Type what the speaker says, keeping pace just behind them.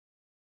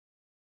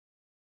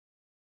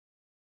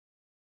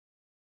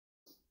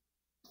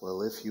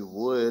Well, if you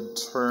would,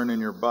 turn in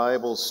your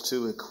Bibles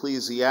to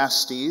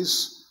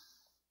Ecclesiastes,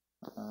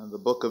 the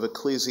book of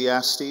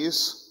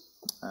Ecclesiastes.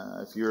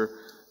 If you're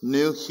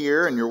new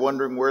here and you're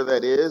wondering where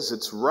that is,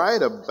 it's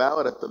right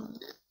about at the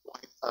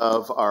midpoint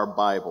of our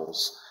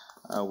Bibles.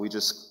 We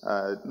just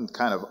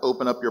kind of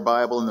open up your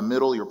Bible in the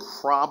middle. You're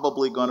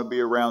probably going to be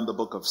around the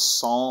book of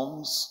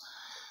Psalms.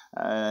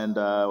 And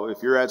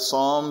if you're at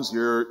Psalms,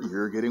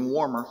 you're getting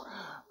warmer.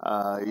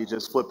 You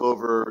just flip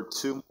over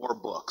two more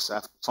books.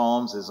 After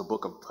Psalms is a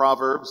book of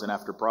Proverbs, and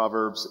after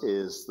Proverbs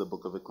is the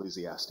book of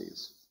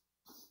Ecclesiastes.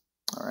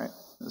 All right.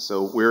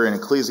 So we're in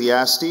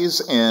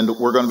Ecclesiastes, and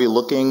we're going to be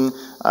looking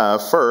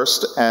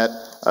first at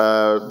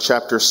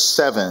chapter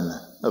 7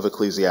 of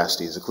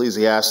Ecclesiastes.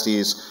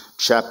 Ecclesiastes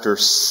chapter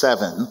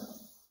 7.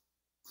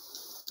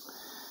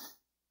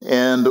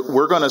 And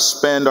we're going to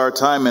spend our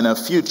time in a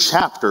few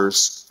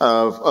chapters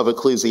of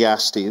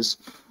Ecclesiastes.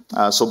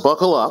 So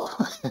buckle up,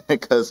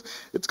 because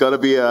it's going to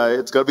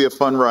be a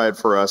fun ride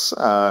for us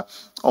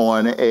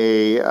on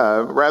a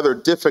rather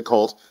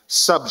difficult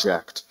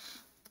subject.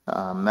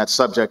 That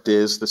subject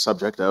is the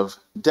subject of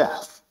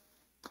death.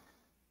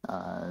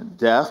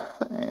 Death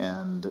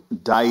and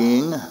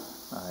dying,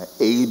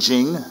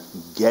 aging,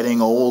 getting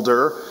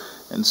older,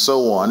 and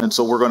so on. And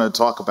so we're going to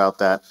talk about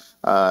that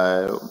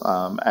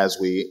as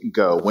we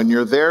go. When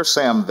you're there,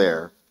 say I'm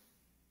there.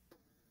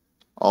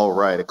 All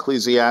right,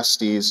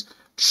 Ecclesiastes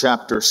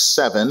chapter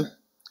 7,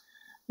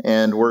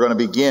 and we're going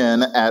to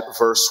begin at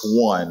verse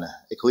 1.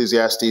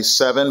 Ecclesiastes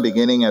 7,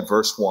 beginning at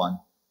verse 1.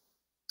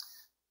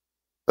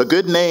 A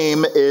good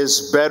name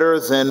is better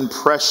than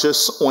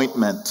precious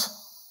ointment,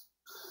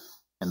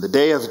 and the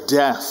day of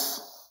death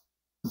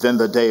than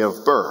the day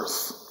of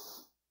birth.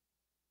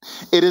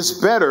 It is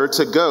better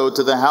to go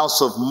to the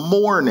house of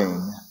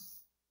mourning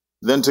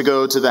than to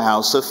go to the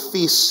house of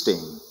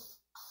feasting.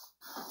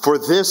 For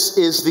this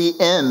is the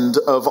end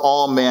of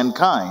all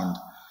mankind,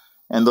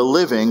 and the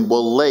living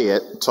will lay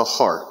it to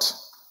heart.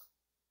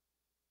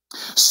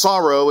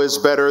 Sorrow is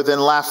better than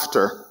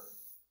laughter,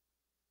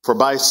 for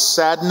by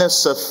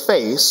sadness of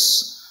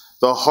face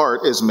the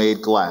heart is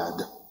made glad.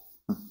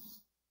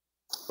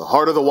 The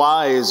heart of the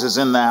wise is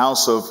in the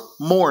house of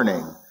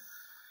mourning,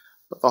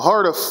 but the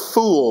heart of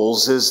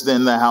fools is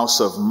in the house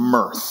of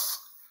mirth.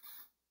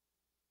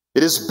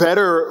 It is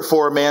better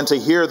for a man to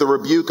hear the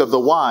rebuke of the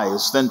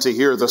wise than to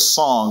hear the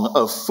song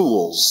of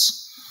fools.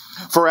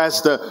 For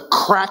as the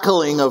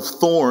crackling of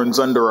thorns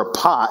under a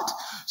pot,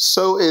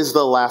 so is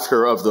the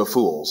laughter of the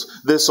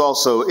fools. This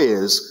also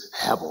is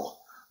Hebel,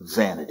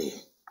 vanity.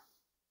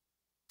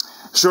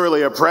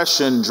 Surely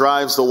oppression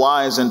drives the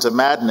wise into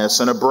madness,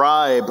 and a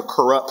bribe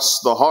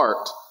corrupts the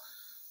heart.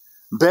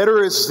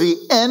 Better is the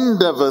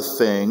end of a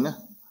thing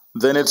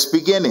than its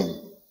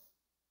beginning,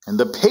 and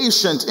the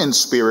patient in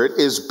spirit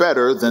is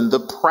better than the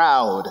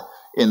proud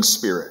in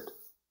spirit.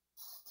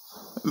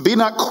 Be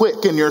not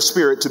quick in your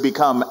spirit to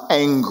become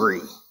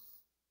angry,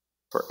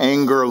 for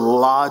anger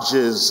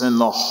lodges in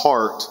the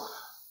heart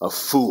of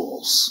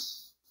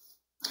fools.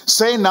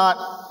 Say not,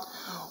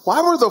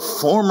 why were the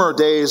former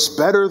days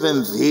better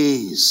than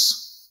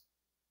these?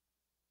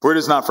 For it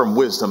is not from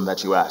wisdom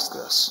that you ask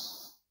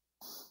this.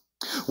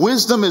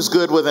 Wisdom is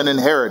good with an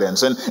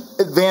inheritance, an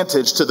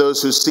advantage to those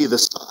who see the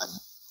sun.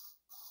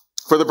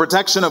 For the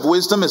protection of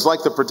wisdom is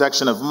like the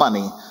protection of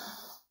money,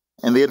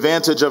 and the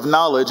advantage of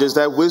knowledge is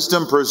that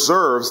wisdom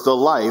preserves the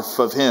life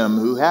of him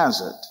who has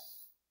it.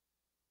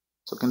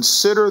 So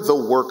consider the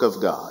work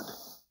of God.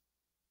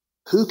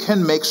 Who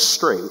can make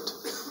straight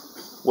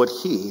what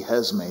he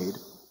has made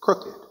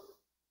crooked?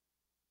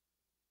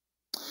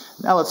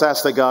 Now let's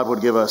ask that God would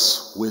give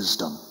us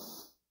wisdom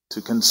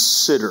to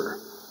consider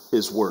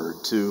his word,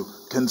 to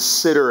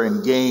consider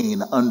and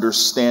gain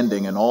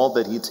understanding in all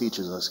that he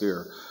teaches us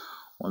here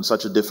on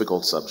such a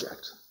difficult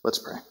subject. Let's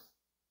pray.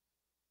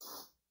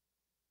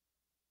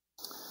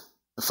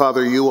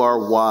 Father, you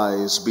are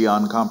wise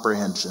beyond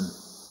comprehension.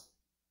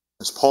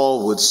 As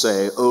Paul would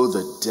say, oh,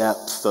 the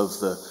depth of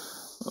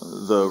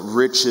the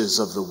riches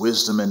of the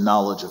wisdom and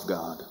knowledge of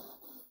God.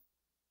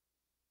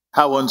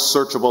 How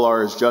unsearchable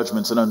are his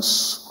judgments and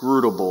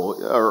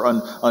unscrutable or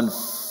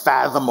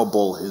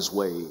unfathomable his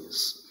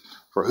ways.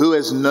 For who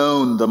has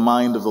known the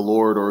mind of the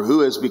Lord, or who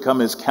has become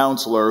his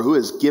counselor, or who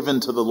has given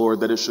to the Lord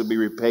that it should be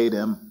repaid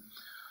him?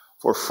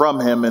 For from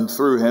him and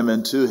through him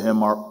and to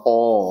him are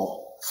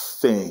all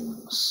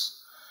things.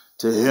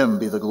 To him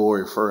be the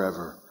glory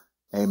forever.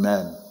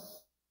 Amen.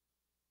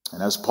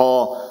 And as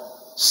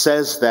Paul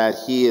says that,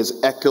 he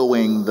is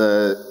echoing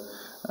the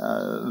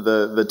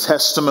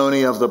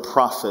testimony of the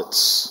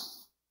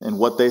prophets and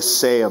what they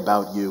say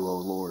about you, O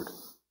Lord.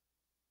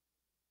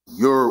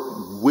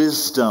 Your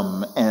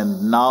wisdom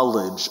and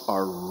knowledge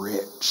are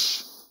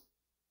rich.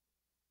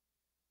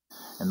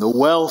 And the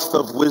wealth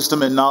of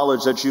wisdom and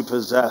knowledge that you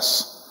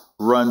possess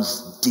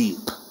runs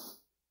deep.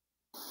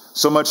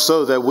 So much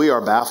so that we are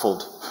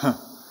baffled.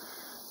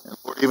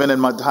 Even in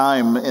my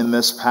time in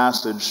this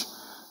passage,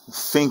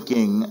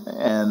 thinking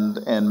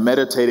and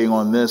meditating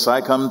on this,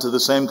 I come to the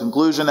same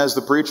conclusion as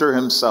the preacher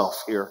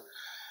himself here.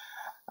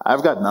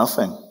 I've got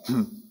nothing.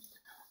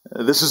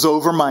 This is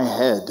over my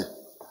head.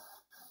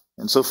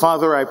 And so,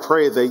 Father, I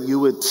pray that you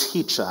would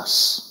teach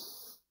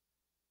us.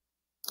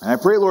 And I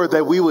pray, Lord,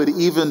 that we would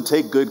even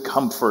take good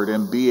comfort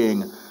in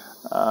being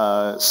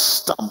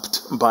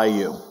stumped by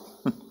you.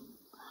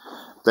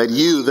 That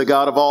you, the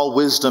God of all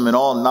wisdom and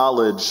all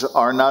knowledge,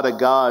 are not a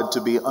God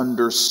to be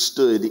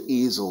understood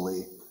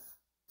easily.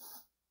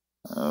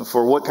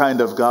 For what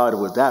kind of God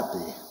would that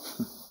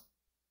be?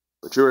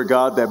 But you're a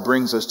God that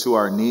brings us to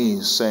our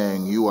knees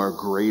saying, you are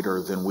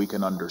greater than we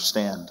can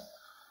understand.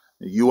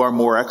 You are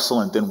more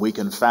excellent than we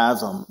can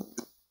fathom.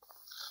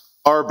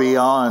 Far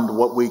beyond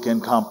what we can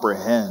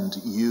comprehend.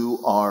 You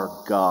are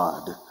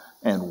God,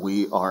 and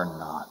we are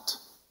not.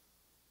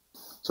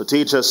 So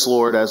teach us,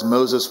 Lord, as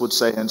Moses would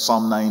say in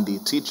Psalm 90,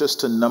 teach us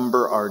to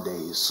number our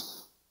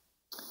days.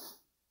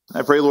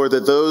 I pray, Lord,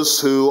 that those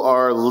who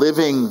are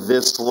living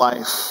this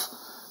life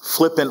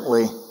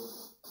flippantly,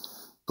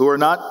 who are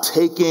not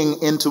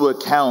taking into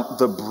account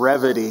the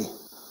brevity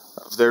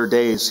of their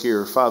days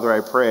here, Father, I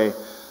pray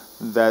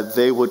that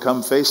they would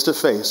come face to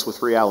face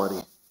with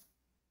reality,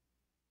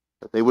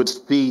 that they would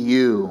see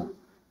you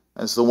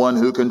as the one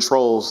who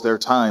controls their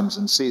times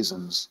and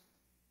seasons,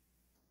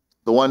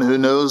 the one who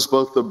knows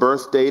both the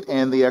birth date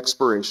and the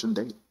expiration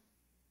date.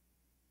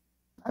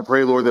 I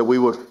pray, Lord, that we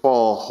would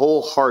fall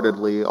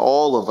wholeheartedly,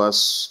 all of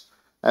us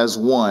as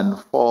one,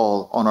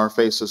 fall on our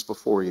faces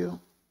before you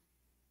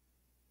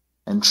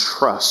and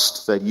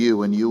trust that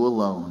you and you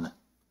alone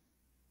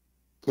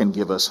can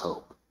give us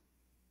hope.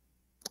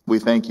 We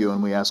thank you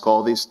and we ask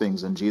all these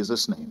things in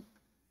Jesus' name.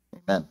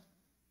 Amen.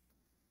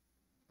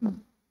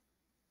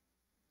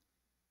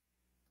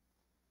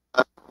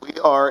 We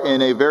are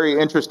in a very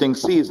interesting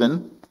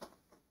season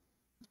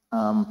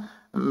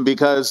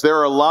because there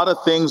are a lot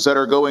of things that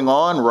are going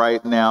on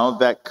right now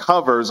that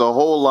covers a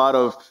whole lot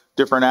of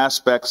different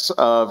aspects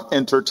of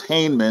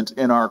entertainment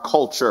in our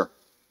culture.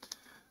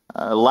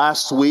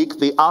 Last week,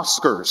 the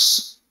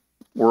Oscars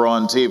were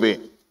on TV.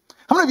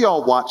 How many of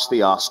y'all watch the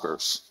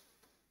Oscars?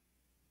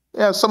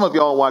 Yeah, some of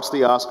y'all watch the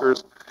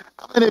Oscars.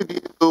 How many of you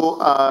have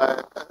no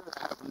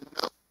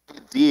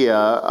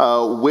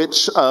idea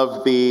which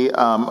of the,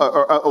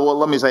 well,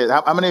 let me say,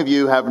 how many of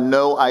you have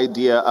no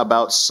idea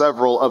about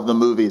several of the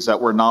movies that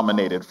were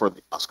nominated for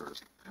the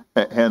Oscars?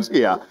 Hence,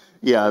 yeah,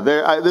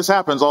 this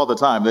happens all the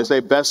time. They say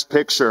Best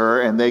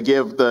Picture, and they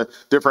give the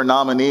different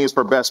nominees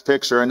for Best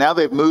Picture, and now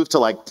they've moved to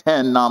like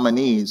 10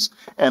 nominees,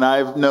 and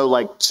I know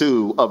like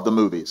 2 of the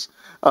movies.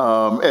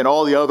 And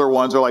all the other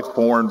ones are like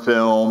foreign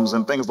films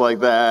and things like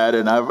that,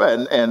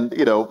 and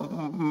you know,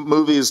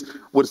 movies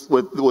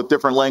with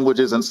different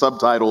languages and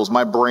subtitles.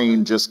 My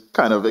brain just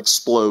kind of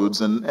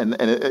explodes, and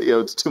it, you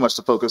know, it's too much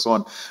to focus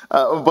on.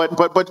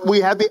 But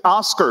we had the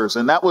Oscars,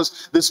 and that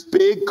was this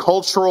big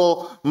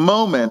cultural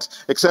moment.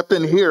 Except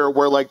in here,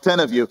 where like 10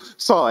 of you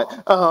saw it.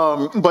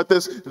 But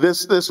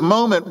this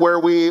moment where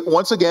we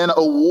once again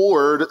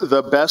award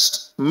the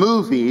best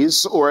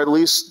movies, or at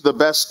least the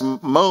best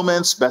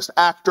moments, best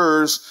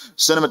actors,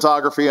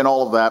 cinematography, and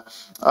all of that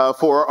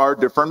for our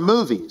different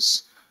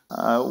movies.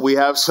 We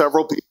have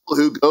several people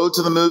who go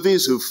to the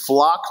movies, who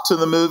flock to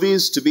the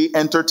movies to be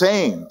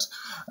entertained.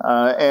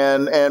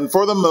 And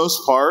for the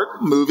most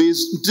part,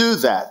 movies do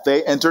that.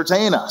 They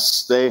entertain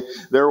us.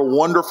 They're a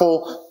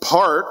wonderful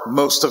part,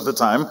 most of the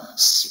time,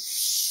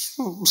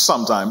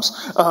 sometimes,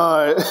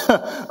 of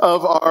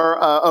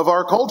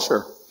our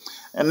culture.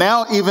 And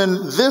now,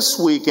 even this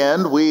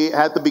weekend, we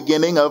had the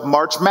beginning of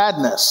March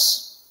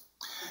Madness.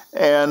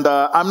 And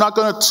I'm not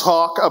going to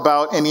talk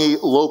about any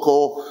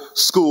local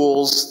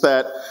schools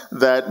that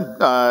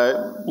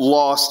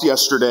lost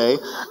yesterday,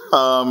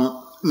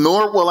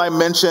 nor will I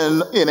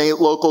mention any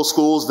local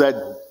schools that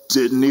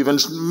didn't even.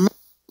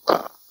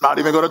 Not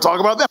even going to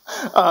talk about them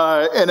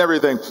and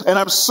everything. And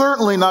I'm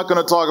certainly not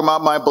going to talk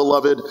about my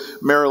beloved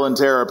Maryland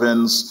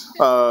Terrapins,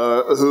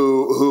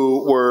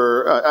 who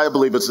were, I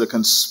believe it's a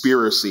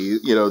conspiracy,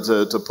 you know,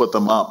 to put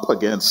them up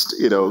against,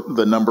 you know,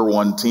 the number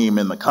one team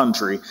in the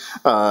country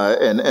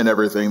and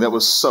everything. That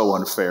was so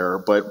unfair.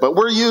 But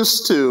we're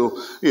used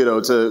to, you know,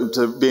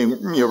 to being,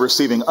 you know,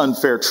 receiving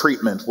unfair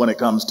treatment when it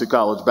comes to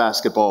college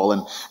basketball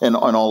and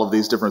all of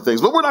these different things.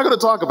 But we're not going to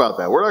talk about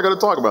that. We're not going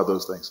to talk about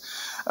those things.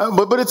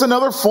 But it's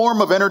another form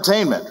of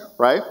entertainment,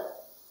 right?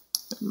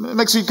 It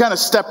makes you kind of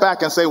step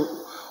back and say,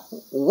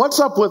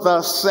 what's up with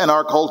us and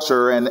our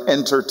culture and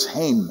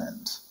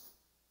entertainment?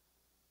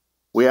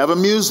 We have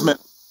amusement.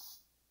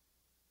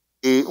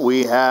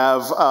 We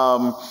have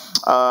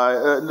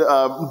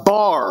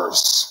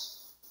bars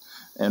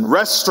and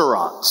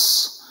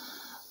restaurants.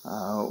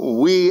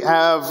 We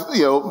have,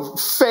 you know,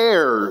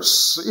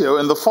 fairs, you know,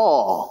 in the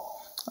fall.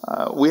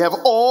 We have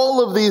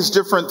all of these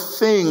different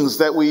things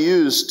that we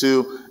use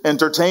to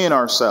entertain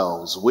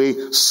ourselves.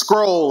 We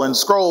scroll and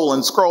scroll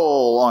and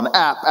scroll on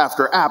app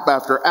after app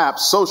after app,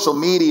 social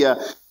media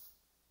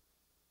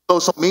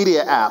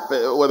app,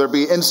 whether it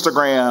be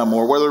Instagram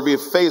or whether it be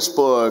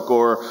Facebook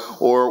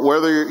or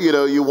whether, you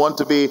know, you want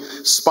to be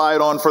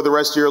spied on for the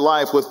rest of your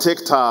life with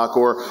TikTok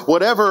or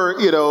whatever,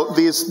 you know,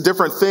 these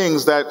different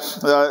things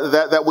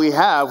that we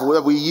have,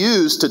 that we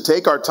use to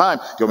take our time.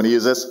 You want me to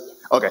use this?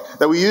 Okay,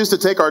 that we use to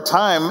take our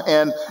time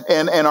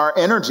and our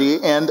energy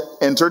and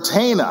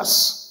entertain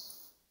us.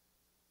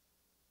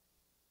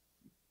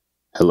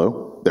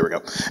 Hello? There we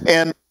go.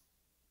 And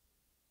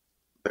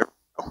there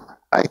we go.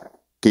 Hi,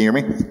 can you hear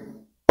me?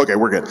 Okay,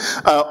 we're good.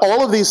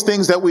 All of these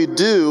things that we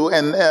do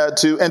and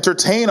to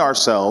entertain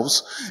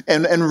ourselves,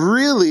 and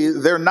really,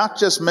 they're not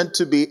just meant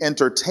to be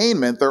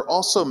entertainment, they're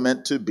also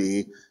meant to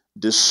be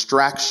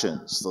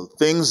distractions, the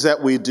things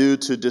that we do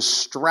to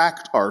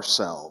distract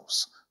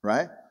ourselves,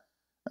 right?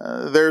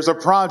 There's a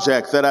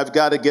project that I've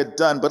got to get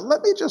done, but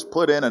let me just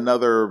put in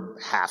another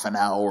half an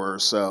hour or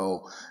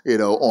so,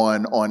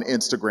 on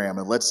Instagram,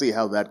 and let's see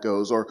how that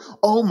goes. Or,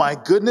 oh my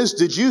goodness,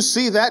 did you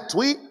see that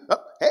tweet? Oh,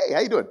 hey,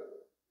 how you doing?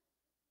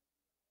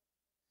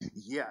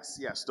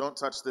 Yes, don't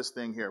touch this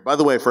thing here. By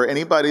the way, for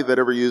anybody that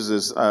ever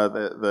uses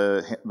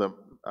the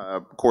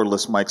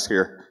cordless mics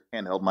here,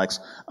 handheld mics,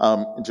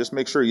 just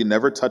make sure you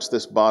never touch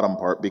this bottom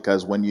part,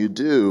 because when you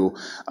do,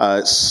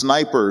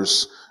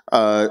 snipers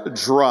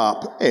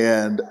drop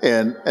and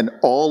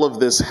all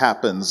of this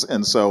happens.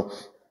 And so,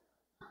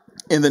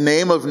 in the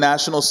name of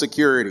national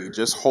security,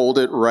 just hold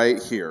it right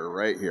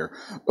here.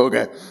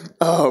 Okay.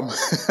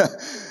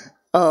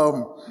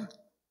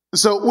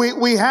 So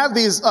we have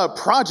these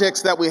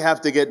projects that we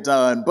have to get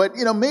done, but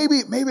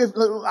maybe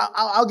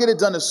I'll get it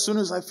done as soon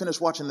as I finish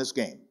watching this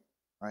game,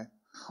 right?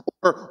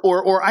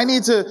 Or I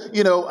need to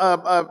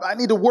I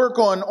need to work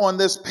on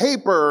this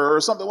paper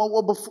or something.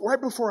 Well, right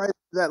before I do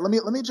that, let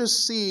me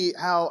just see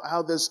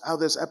how this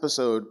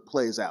episode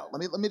plays out.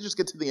 Let me just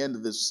get to the end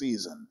of this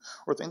season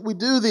or thing. We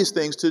do these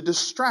things to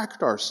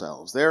distract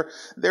ourselves.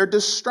 They're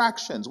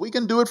distractions. We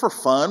can do it for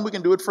fun. We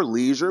can do it for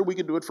leisure. We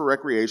can do it for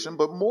recreation.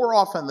 But more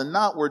often than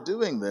not, we're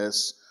doing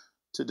this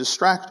to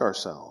distract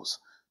ourselves.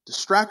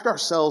 Distract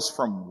ourselves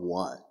from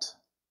what?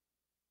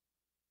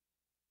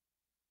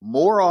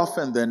 More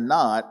often than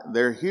not,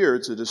 they're here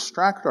to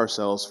distract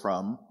ourselves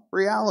from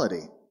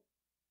reality.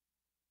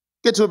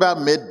 Get to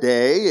about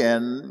midday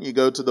and you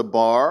go to the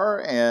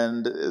bar,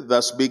 and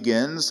thus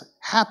begins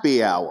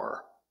happy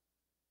hour.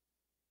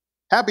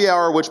 Happy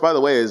hour, which, by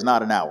the way, is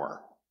not an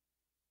hour.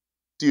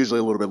 It's usually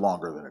a little bit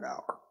longer than an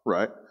hour,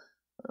 right?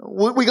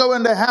 We go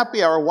into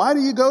happy hour. Why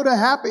do you go to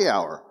happy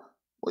hour?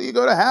 Well, you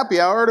go to happy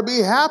hour to be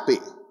happy.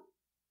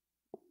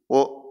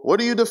 Well, what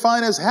do you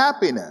define as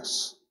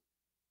happiness?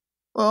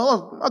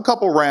 Well, a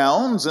couple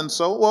rounds, and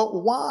so,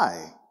 well,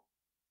 why?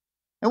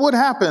 And what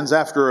happens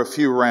after a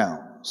few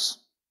rounds?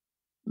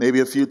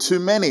 Maybe a few too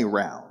many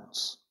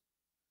rounds.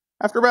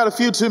 After about a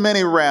few too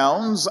many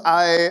rounds,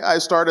 I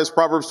start, as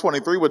Proverbs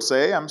 23 would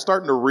say, I'm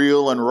starting to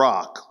reel and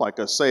rock like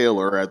a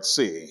sailor at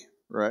sea,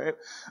 right?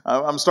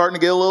 I'm starting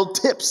to get a little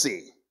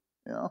tipsy.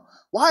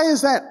 Why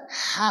is that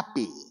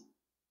happy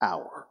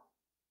hour?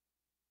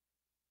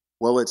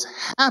 Well, it's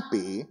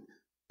happy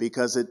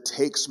because it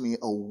takes me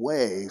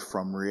away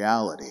from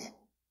reality.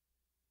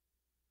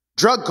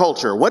 Drug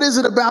culture. What is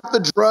it about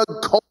the drug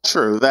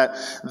culture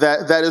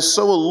that is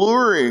so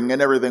alluring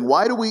and everything?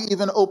 Why do we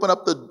even open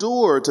up the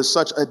door to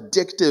such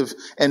addictive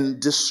and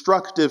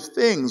destructive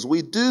things?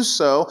 We do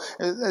so,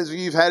 as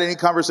you've had any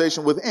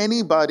conversation with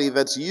anybody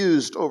that's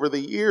used over the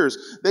years,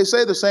 they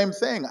say the same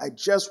thing. I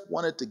just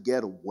wanted to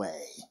get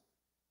away.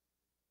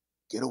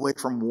 Get away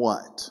from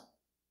what?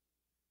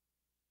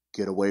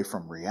 Get away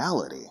from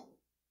reality.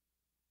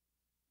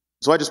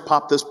 So I just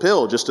pop this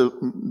pill just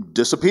to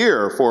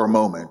disappear for a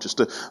moment, just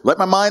to let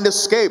my mind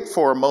escape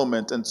for a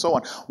moment, and so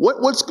on.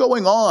 What's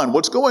going on?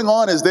 What's going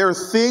on is there are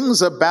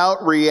things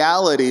about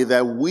reality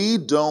that we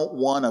don't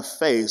want to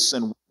face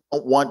and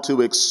don't want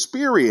to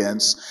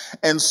experience,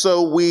 and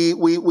so we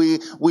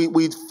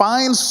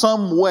find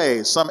some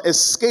way, some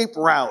escape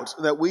route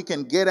that we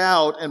can get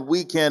out and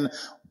we can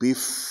be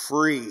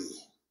free.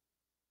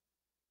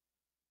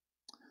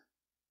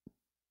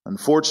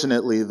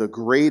 Unfortunately, the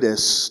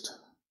greatest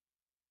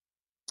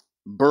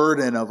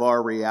burden of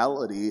our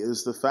reality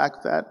is the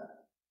fact that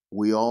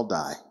we all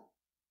die.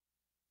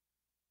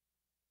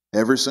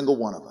 Every single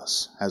one of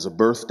us has a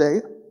birthday.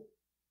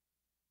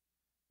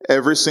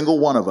 Every single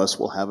one of us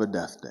will have a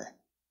death day.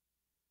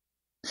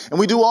 And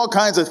we do all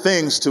kinds of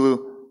things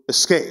to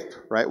escape,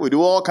 right? We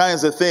do all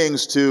kinds of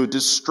things to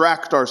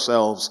distract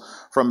ourselves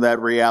from that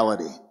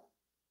reality.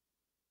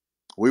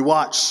 We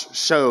watch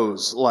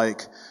shows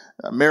like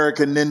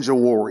American Ninja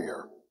Warrior.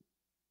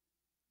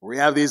 We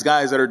have these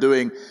guys that are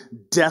doing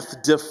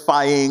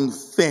death-defying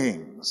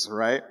things,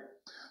 right?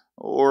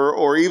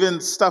 Or even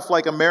stuff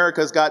like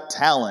America's Got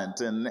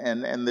Talent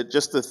and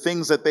just the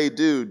things that they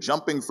do,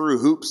 jumping through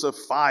hoops of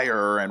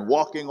fire and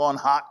walking on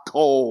hot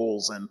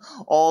coals and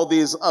all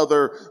these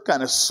other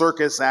kind of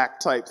circus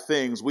act type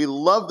things. We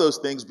love those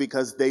things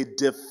because they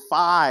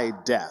defy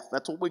death.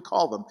 That's what we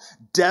call them,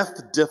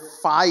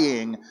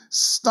 death-defying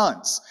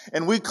stunts.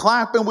 And we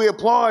clap and we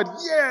applaud,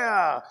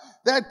 yeah,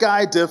 that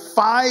guy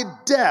defied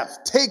death.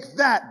 Take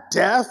that,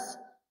 death.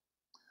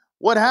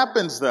 What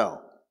happens though?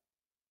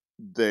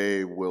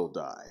 They will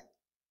die.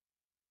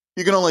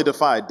 You can only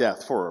defy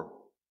death for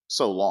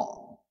so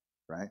long,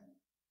 right?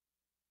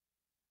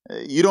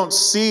 You don't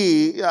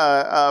see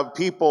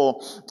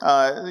people,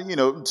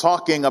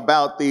 talking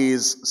about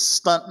these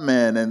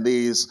stuntmen and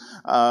these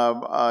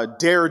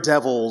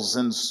daredevils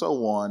and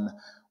so on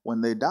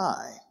when they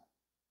die.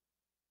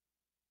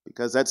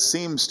 Because that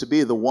seems to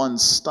be the one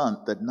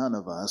stunt that none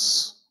of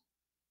us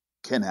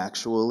can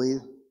actually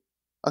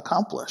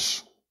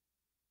accomplish.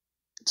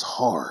 It's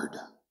hard.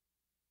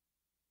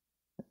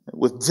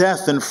 With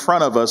death in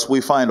front of us,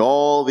 we find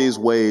all these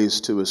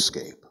ways to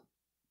escape.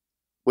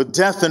 With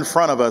death in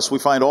front of us, we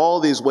find all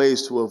these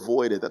ways to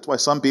avoid it. That's why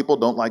some people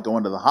don't like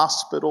going to the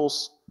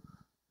hospitals.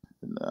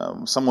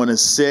 Someone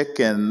is sick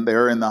and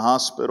they're in the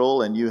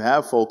hospital, and you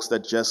have folks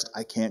that just,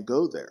 I can't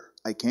go there.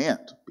 I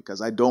can't because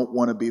I don't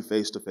want to be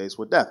face to face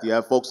with death. You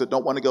have folks that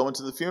don't want to go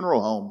into the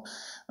funeral home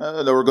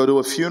or go to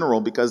a funeral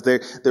because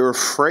they're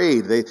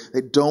afraid. They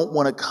don't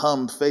want to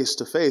come face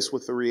to face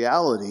with the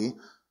reality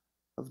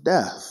of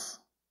death.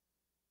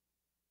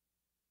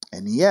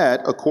 And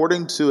yet,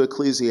 according to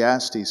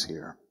Ecclesiastes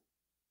here,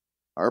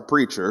 our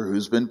preacher,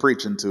 who's been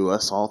preaching to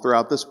us all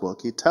throughout this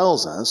book, he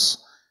tells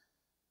us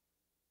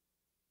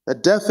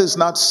that death is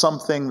not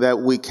something that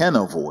we can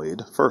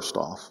avoid, first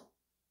off.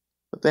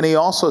 But then he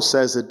also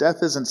says that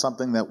death isn't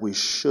something that we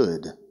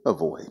should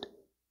avoid.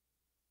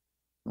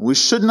 We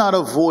should not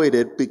avoid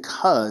it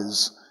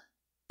because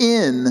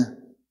in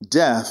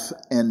death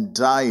and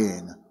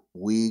dying,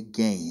 we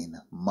gain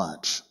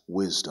much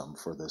wisdom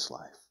for this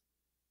life.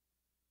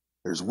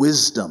 There's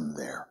wisdom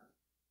there.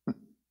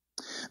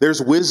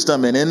 There's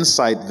wisdom and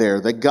insight there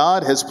that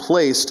God has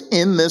placed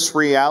in this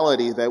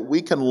reality that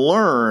we can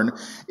learn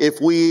if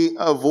we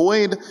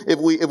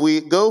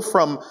go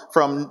from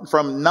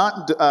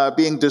not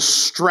being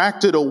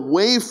distracted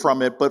away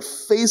from it, but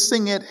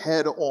facing it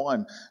head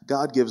on.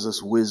 God gives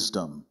us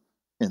wisdom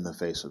in the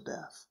face of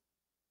death.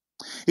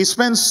 He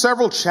spends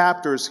several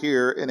chapters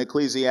here in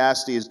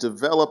Ecclesiastes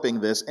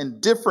developing this in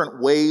different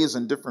ways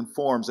and different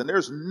forms, and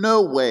there's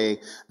no way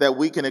that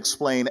we can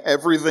explain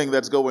everything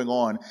that's going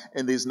on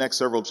in these next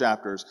several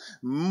chapters.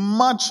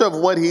 Much of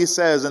what he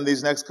says in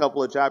these next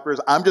couple of chapters,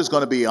 I'm just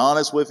going to be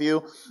honest with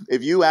you.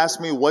 If you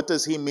ask me what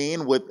does he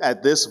mean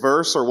at this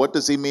verse or what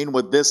does he mean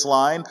with this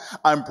line,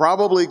 I'm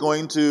probably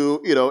going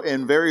to,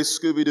 in very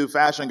Scooby-Doo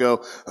fashion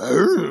go,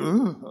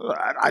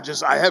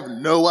 I have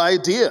no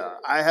idea.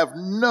 I have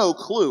no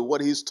clue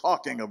what he's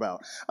talking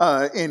about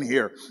in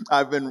here.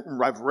 I've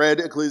read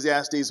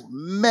Ecclesiastes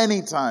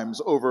many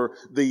times over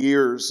the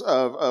years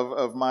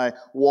of my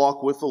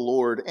walk with the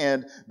Lord,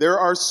 and there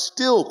are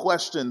still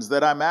questions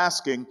that I'm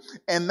asking,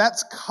 and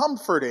that's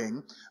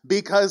comforting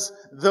because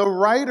the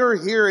writer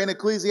here in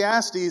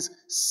Ecclesiastes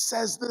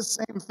says the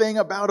same thing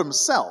about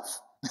himself.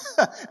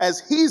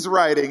 As he's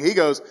writing, he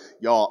goes,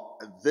 y'all,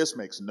 this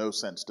makes no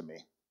sense to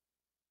me.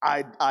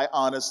 I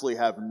honestly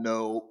have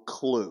no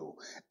clue.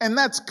 And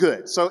that's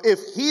good. So if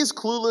he's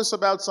clueless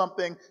about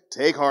something,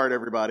 take heart,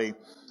 everybody.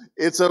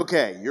 It's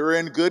okay. You're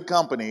in good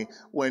company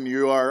when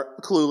you are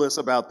clueless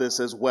about this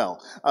as well.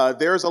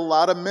 There's a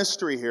lot of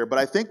mystery here, but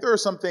I think there are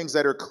some things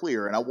that are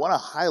clear, and I want to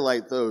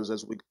highlight those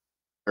as we go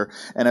here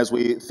and as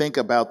we think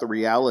about the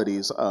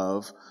realities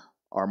of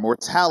our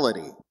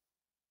mortality.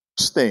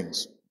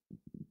 Things.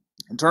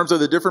 In terms of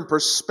the different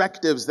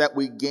perspectives that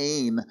we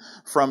gain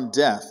from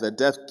death, that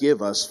death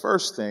gives us,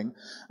 first thing,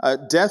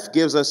 death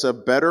gives us a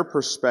better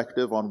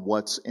perspective on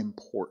what's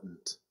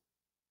important.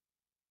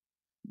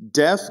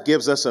 Death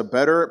gives us a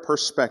better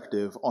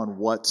perspective on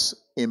what's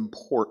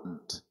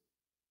important.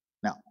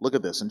 Now, look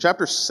at this. In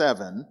chapter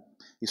 7,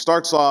 he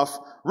starts off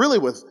really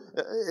with,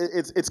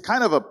 it's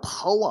kind of a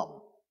poem.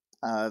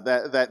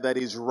 That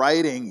he's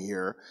writing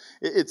here.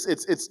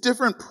 It's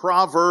different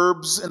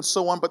proverbs and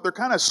so on, but they're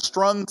kind of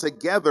strung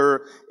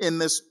together in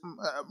this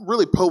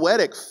really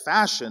poetic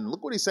fashion.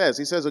 Look what he says.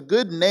 He says, a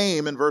good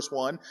name, in verse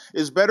 1,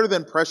 is better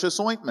than precious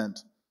ointment,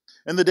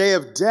 and the day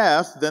of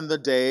death than the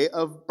day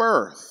of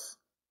birth.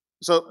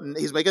 So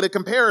he's making a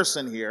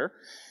comparison here.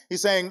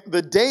 He's saying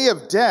the day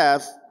of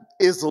death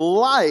is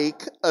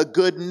like a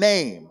good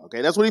name.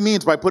 Okay, that's what he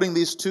means by putting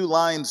these two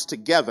lines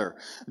together.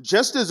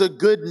 Just as a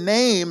good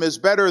name is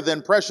better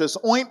than precious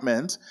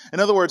ointment, in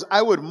other words,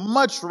 I would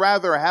much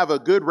rather have a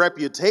good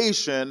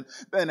reputation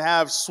than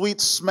have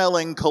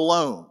sweet-smelling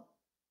cologne.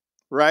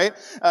 Right?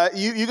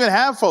 You can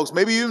have folks,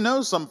 maybe you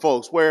know some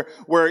folks where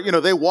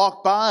they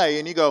walk by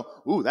and you go,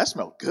 ooh, that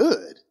smelled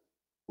good.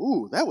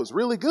 Ooh, that was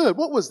really good.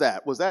 What was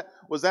that? Was that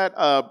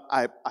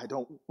I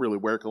don't really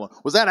wear cologne.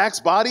 Was that Axe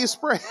body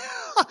spray?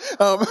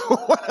 What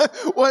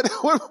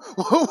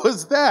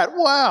was that?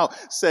 Wow.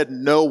 Said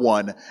no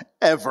one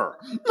ever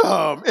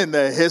in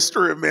the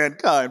history of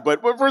mankind.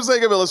 But for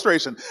sake of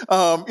illustration,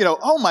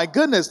 oh my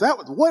goodness,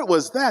 what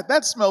was that?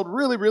 That smelled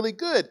really, really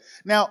good.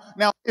 Now,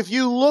 if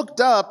you looked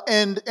up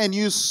and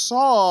you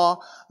saw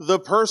the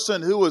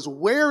person who was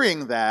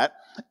wearing that,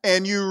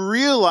 and you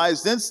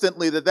realized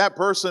instantly that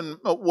person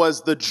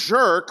was the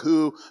jerk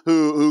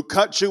who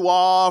cut you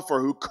off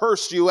or who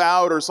cursed you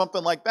out or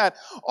something like that,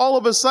 all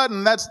of a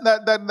sudden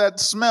that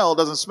smell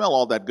doesn't smell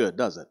all that good,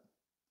 does it?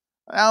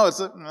 Now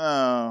it's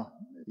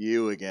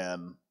you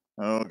again.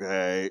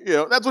 Okay,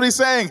 that's what he's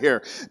saying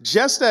here.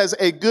 Just as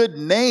a good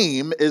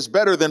name is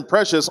better than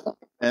precious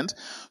ointment,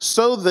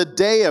 so the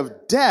day of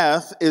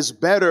death is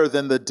better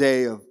than the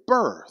day of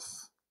birth.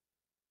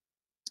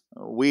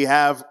 We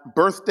have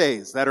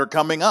birthdays that are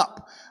coming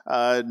up.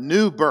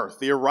 New birth,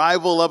 the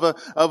arrival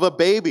of a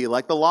baby,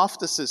 like the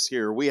Loftuses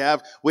here. We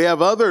have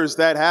others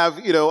that have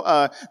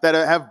that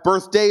have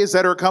birthdays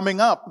that are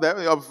coming up.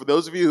 For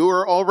those of you who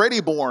are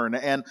already born,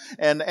 and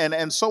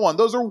so on.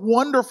 Those are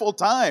wonderful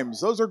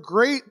times. Those are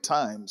great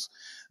times.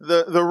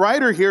 The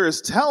writer here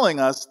is telling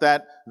us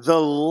that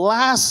the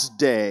last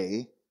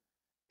day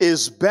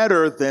is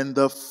better than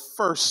the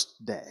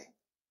first day.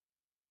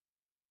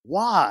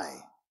 Why?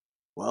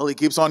 Well, he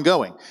keeps on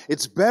going.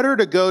 It's better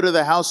to go to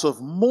the house of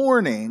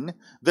mourning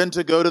than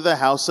to go to the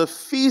house of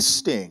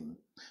feasting.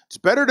 It's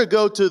better to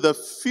go to the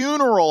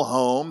funeral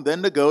home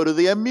than to go to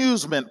the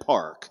amusement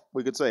park.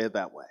 We could say it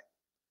that way.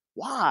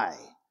 Why?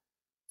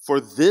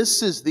 For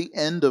this is the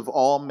end of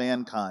all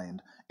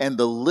mankind, and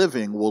the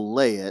living will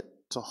lay it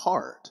to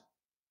heart.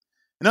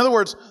 In other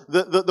words,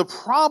 the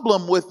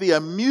problem with the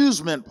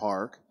amusement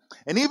park,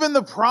 and even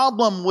the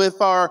problem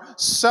with our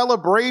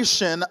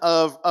celebration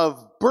of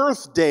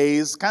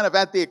birthdays, kind of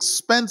at the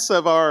expense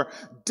of our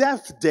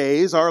death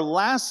days, our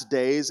last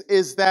days,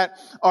 is that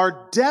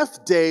our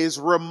death days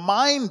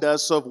remind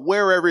us of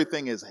where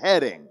everything is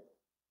heading.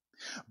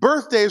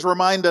 Birthdays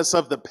remind us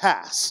of the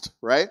past,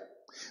 right?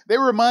 They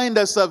remind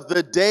us of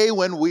the day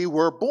when we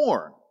were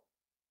born.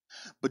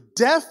 But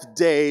death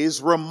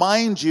days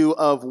remind you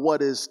of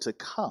what is to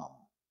come.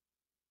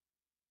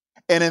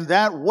 And in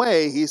that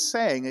way, he's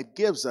saying it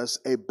gives us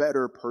a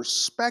better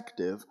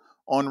perspective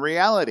on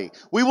reality.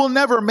 We will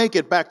never make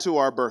it back to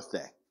our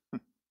birthday,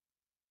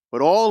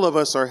 but all of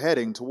us are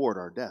heading toward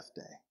our death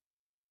day.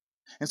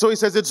 And so he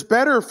says it's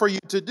better for you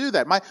to do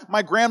that.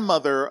 My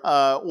grandmother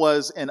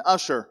was an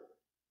usher.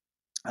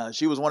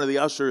 She was one of the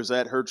ushers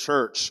at her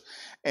church.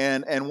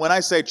 And when I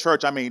say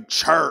church, I mean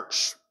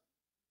church.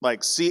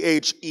 Like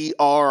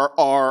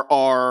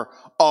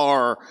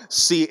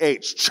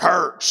CHERRRRCH,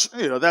 church.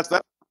 That's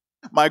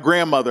my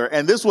grandmother.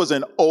 And this was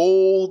an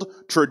old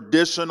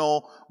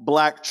traditional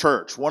black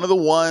church. One of the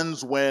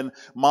ones when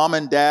mom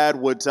and dad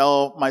would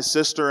tell my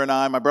sister and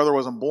I, my brother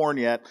wasn't born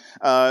yet,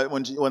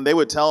 when they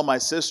would tell my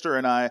sister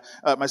and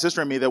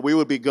me that we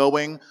would be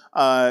going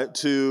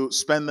to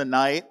spend the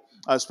night,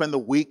 spend the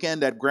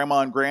weekend at grandma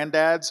and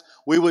granddad's,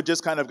 we would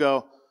just kind of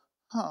go,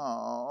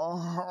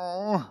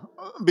 oh,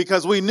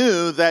 because we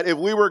knew that if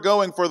we were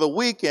going for the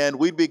weekend,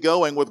 we'd be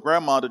going with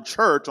grandma to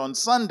church on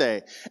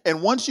Sunday.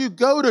 And once you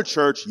go to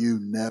church, you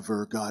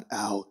never got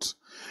out.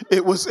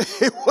 It was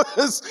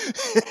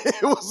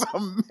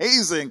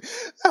amazing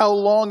how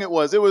long it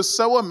was. It was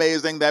so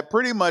amazing that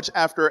pretty much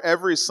after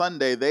every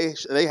Sunday, they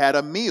had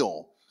a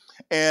meal.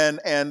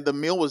 And the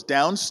meal was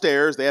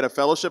downstairs. They had a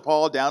fellowship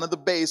hall down in the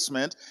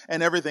basement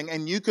and everything.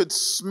 And you could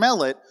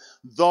smell it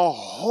the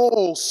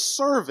whole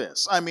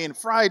service. I mean,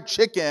 fried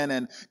chicken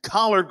and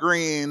collard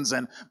greens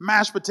and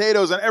mashed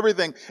potatoes and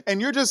everything. And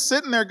you're just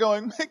sitting there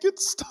going, make it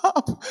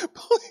stop.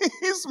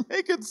 Please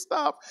make it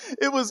stop.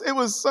 It was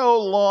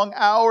so long,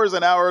 hours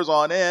and hours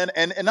on end.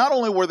 And not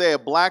only were they a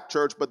black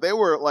church, but they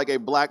were like a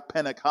black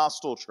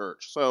Pentecostal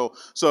church. So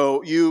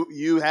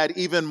you had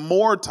even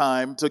more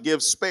time to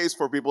give space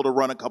for people to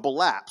run a couple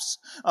laps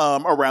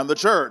around the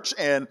church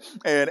and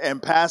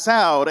pass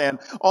out and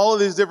all of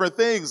these different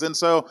things. And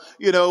so,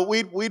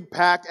 we'd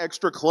pack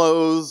extra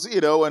clothes,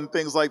 and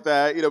things like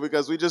that,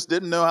 because we just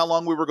didn't know how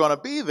long we were going to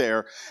be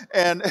there.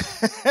 And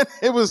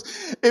it was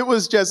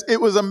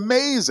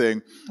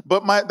amazing.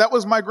 But that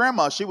was my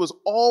grandma. She was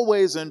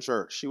always in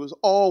church.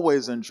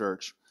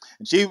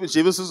 And she was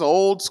this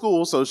old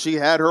school, so she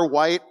had her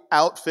white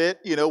outfit,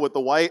 with the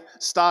white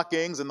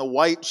stockings and the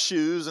white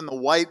shoes and the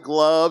white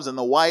gloves and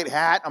the white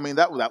hat. I mean,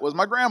 that was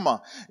my grandma,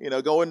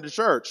 going to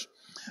church.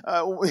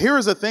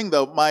 Here's the thing,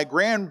 though. My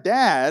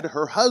granddad,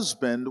 her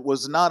husband,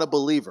 was not a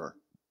believer.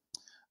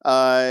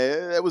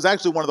 It was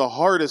actually one of the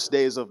hardest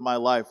days of my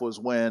life was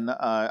when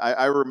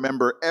I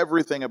remember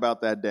everything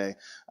about that day.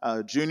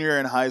 Junior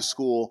in high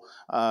school,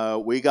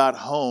 we got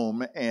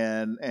home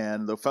and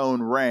the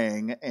phone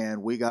rang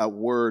and we got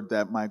word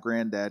that my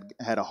granddad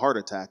had a heart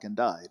attack and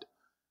died.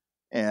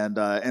 And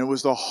it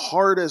was the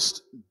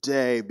hardest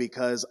day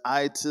because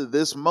to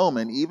this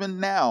moment, even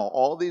now,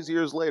 all these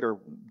years later,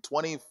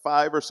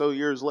 25 or so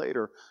years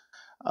later,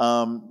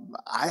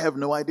 I have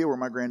no idea where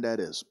my granddad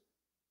is.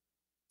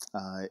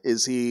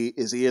 Is he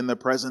in the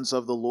presence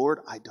of the Lord?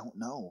 I don't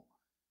know.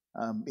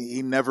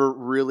 He never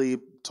really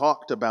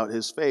talked about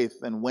his faith,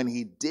 and when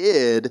he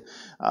did,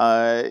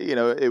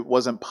 it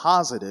wasn't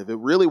positive. It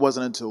really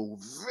wasn't until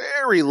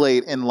very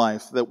late in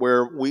life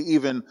where we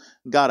even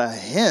got a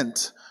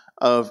hint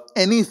of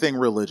anything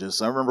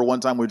religious. I remember one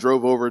time we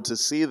drove over to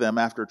see them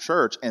after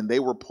church, and they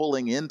were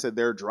pulling into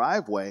their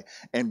driveway,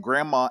 and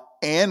grandma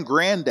and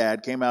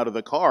granddad came out of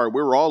the car.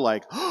 We were all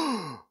like,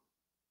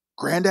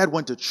 Granddad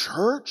went to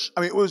church?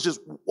 I mean, it was just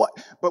what?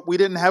 But we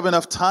didn't have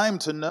enough time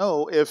to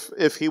know if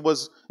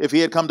he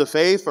had come to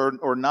faith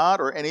or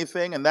not or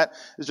anything. And that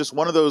is just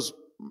one of those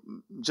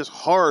just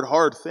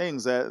hard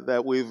things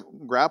that we've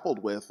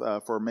grappled with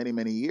for many,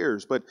 many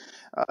years. But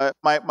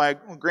my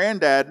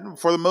granddad,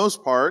 for the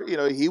most part,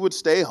 he would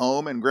stay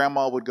home and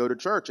Grandma would go to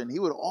church, and he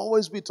would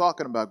always be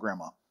talking about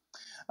Grandma.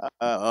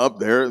 Up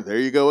there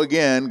you go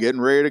again,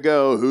 getting ready to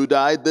go. Who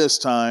died this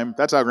time?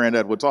 That's how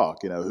Granddad would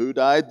talk. Who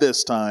died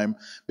this time?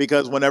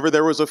 Because whenever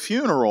there was a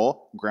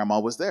funeral, Grandma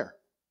was there.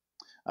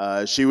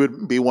 She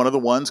would be one of the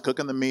ones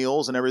cooking the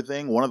meals and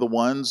everything, one of the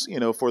ones,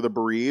 for the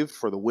bereaved,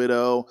 for the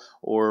widow,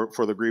 or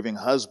for the grieving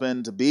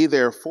husband, to be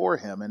there for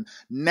him. And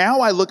now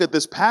I look at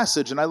this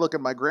passage and I look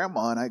at my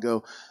grandma and I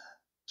go,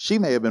 she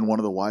may have been one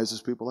of the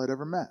wisest people I'd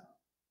ever met.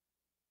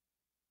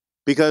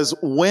 Because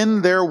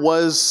when there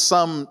was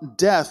some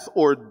death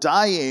or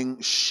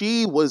dying,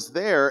 she was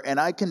there, and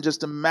I can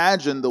just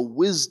imagine the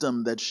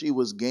wisdom that she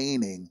was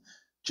gaining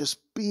just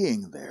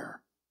being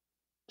there.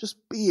 Just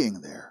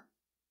being there.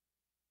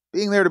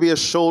 Being there to be a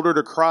shoulder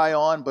to cry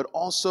on, but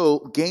also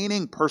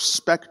gaining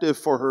perspective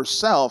for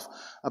herself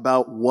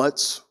about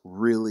what's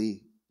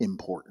really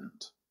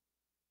important.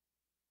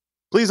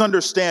 Please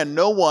understand,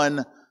 no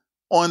one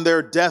on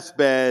their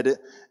deathbed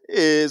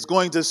is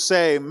going to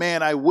say,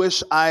 man, I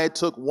wish I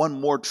took one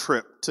more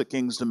trip to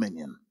King's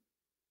Dominion.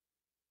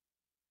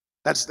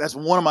 That's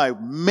one of my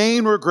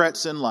main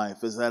regrets in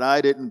life, is that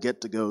I didn't get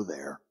to go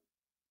there.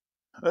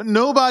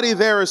 Nobody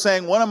there is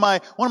saying there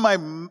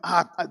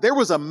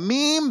was a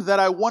meme that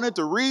I wanted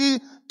to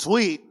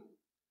retweet,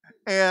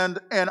 and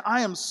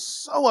I am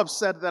so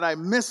upset that I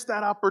missed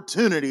that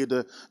opportunity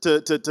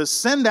to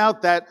send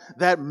out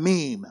that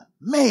meme.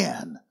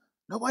 Man,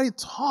 nobody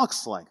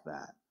talks like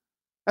that.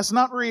 That's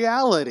not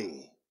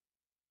reality.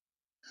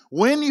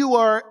 When you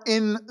are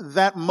in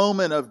that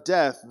moment of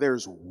death,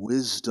 there's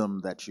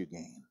wisdom that you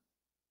gain.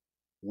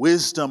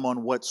 Wisdom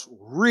on what's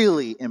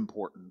really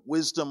important.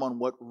 Wisdom on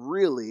what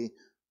really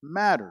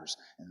matters.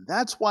 And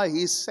that's why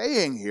he's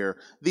saying here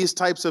these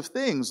types of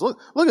things. Look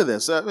at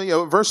this.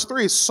 Verse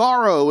 3,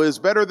 sorrow is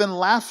better than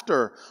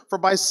laughter, for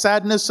by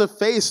sadness of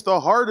face the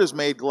heart is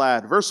made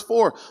glad. Verse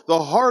 4,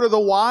 the heart of the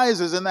wise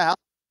is in the house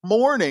of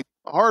mourning.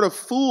 The heart of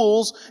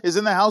fools is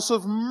in the house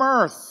of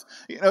mirth.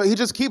 He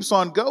just keeps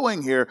on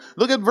going here.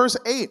 Look at verse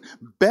 8.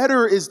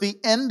 Better is the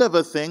end of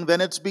a thing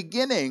than its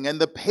beginning, and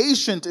the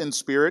patient in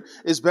spirit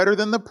is better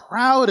than the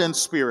proud in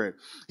spirit.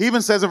 He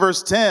even says in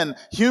verse 10,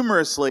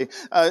 humorously,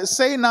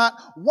 say not,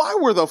 why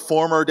were the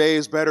former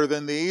days better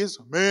than these?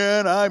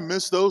 Man, I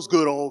miss those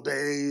good old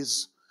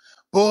days.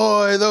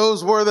 Boy,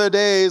 those were the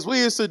days. We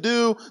used to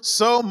do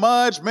so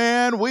much,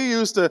 man. We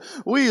used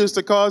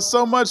to cause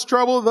so much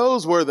trouble.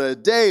 Those were the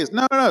days.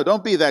 No,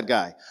 don't be that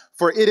guy.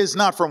 For it is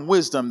not from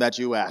wisdom that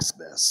you ask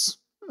this.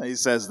 He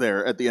says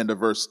there at the end of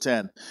verse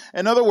 10.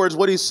 In other words,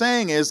 what he's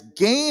saying is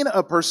gain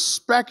a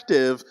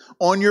perspective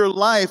on your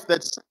life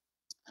that's,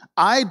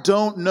 I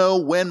don't know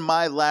when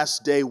my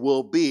last day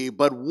will be,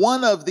 but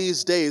one of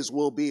these days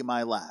will be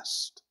my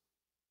last.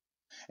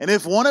 And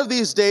if one of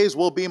these days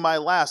will be my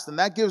last, then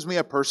that gives me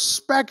a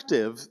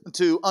perspective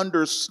to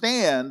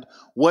understand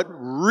what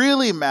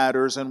really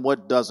matters and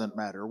what doesn't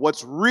matter,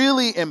 what's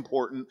really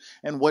important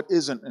and what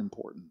isn't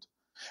important.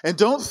 And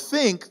don't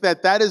think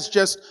that is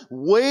just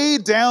way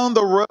down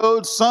the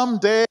road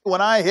someday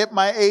when I hit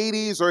my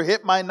 80s or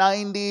hit my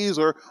 90s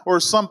or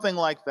something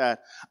like that.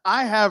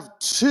 I have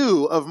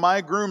two of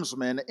my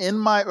groomsmen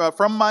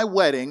from my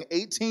wedding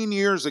 18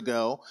 years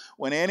ago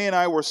when Annie and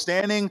I were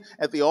standing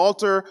at the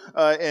altar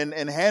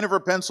in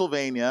Hanover,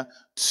 Pennsylvania.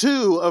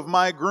 Two of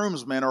my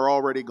groomsmen are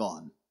already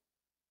gone.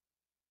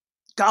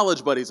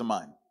 College buddies of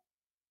mine.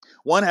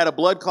 One had a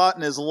blood clot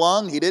in his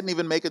lung. He didn't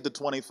even make it to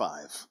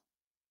 25.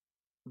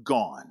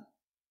 Gone.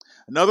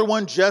 Another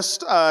one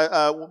just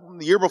the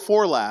year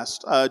before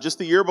last,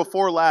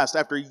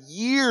 after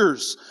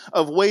years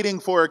of waiting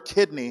for a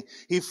kidney,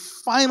 he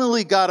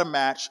finally got a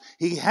match.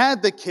 He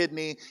had the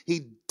kidney.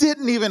 He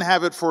didn't even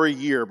have it for a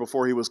year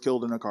before he was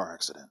killed in a car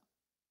accident.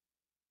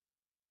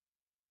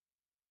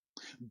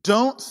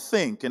 Don't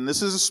think, and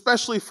this is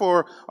especially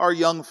for our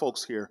young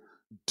folks here,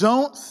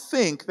 don't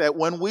think that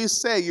when we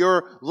say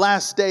your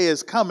last day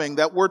is coming,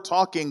 that we're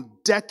talking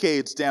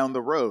decades down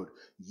the road.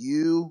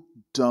 You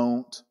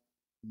don't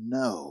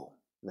know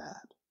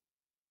that.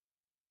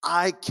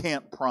 I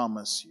can't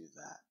promise you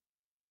that.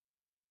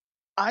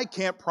 I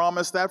can't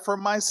promise that for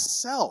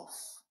myself.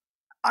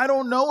 I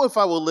don't know if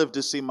I will live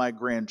to see my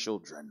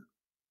grandchildren.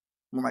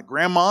 My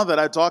grandma that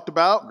I talked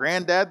about,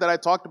 granddad that I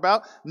talked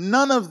about,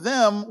 none of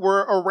them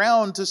were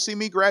around to see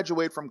me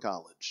graduate from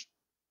college.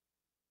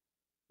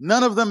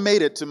 None of them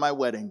made it to my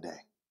wedding day.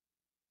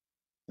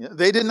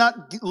 They did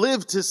not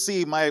live to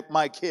see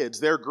my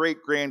kids, their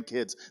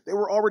great-grandkids. They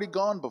were already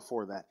gone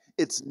before that.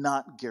 It's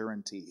not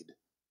guaranteed.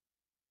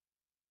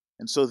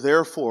 And so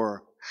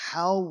therefore,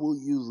 how will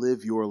you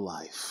live your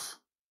life?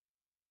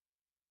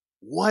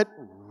 What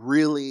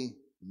really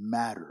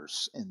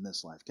matters in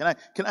this life?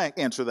 Can I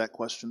answer that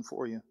question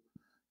for you?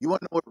 You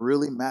want to know what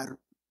really matters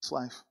in this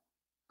life?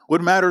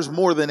 What matters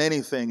more than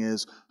anything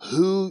is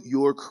who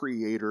your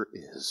Creator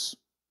is.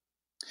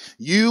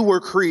 You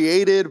were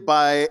created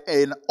by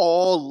an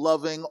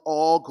all-loving,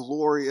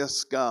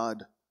 all-glorious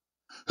God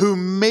who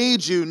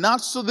made you,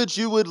 not so that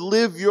you would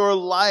live your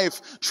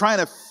life trying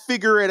to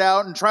figure it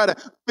out and try to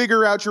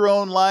figure out your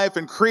own life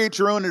and create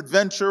your own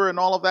adventure and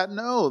all of that.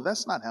 No,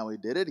 that's not how he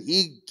did it.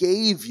 He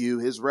gave you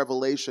his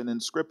revelation in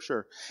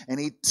Scripture, and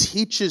he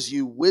teaches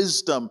you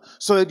wisdom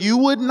so that you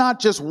would not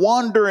just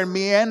wander and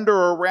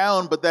meander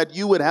around, but that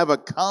you would have a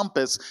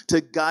compass to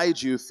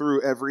guide you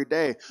through every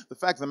day. The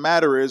fact of the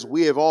matter is,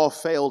 we have all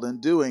failed in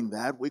doing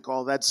that. We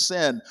call that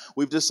sin.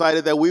 We've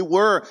decided that we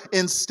were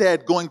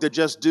instead going to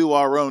just do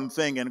our own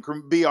thing and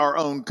be our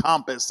own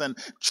compass and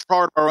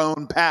chart our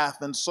own path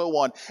and so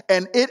on.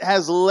 And it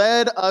has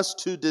led us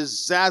to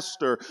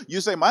disaster.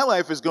 You say, my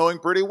life is going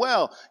pretty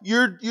well.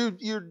 You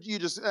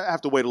just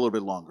have to wait a little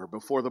bit longer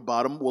before the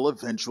bottom will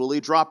eventually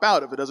drop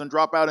out. If it doesn't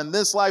drop out in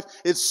this life,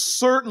 it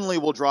certainly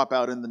will drop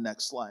out in the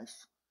next life.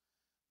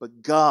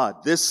 But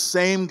God, this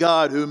same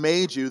God who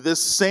made you,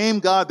 this same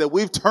God that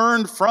we've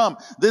turned from,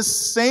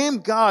 this same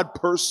God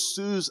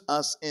pursues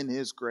us in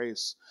his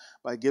grace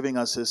by giving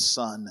us his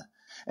Son.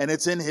 And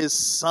it's in his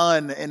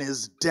Son and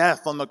his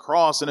death on the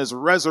cross and his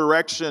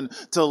resurrection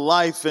to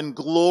life and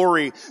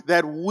glory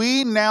that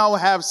we now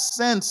have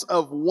sense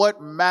of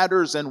what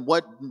matters and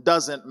what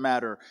doesn't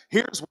matter.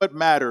 Here's what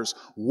matters.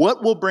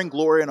 What will bring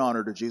glory and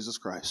honor to Jesus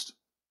Christ?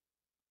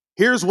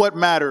 Here's what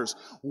matters.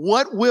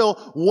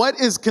 What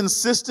is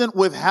consistent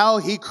with how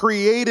he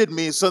created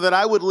me so that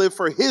I would live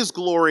for his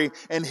glory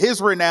and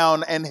his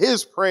renown and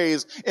his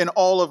praise in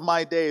all of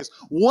my days?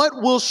 What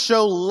will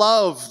show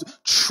love,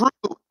 true,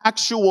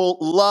 actual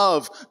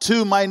love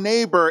to my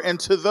neighbor and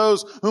to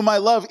those whom I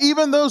love,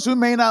 even those who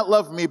may not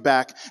love me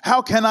back?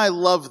 How can I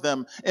love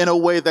them in a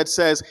way that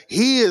says,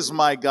 he is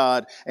my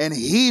God and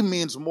he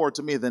means more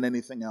to me than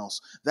anything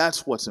else?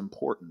 That's what's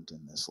important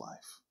in this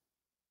life.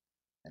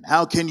 And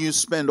how can you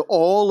spend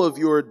all of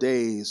your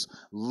days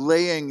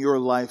laying your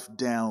life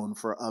down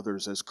for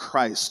others as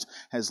Christ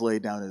has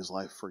laid down his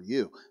life for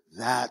you?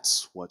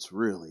 That's what's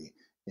really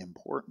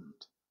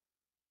important.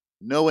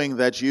 Knowing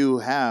that you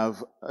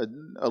have a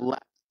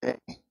last day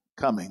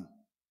coming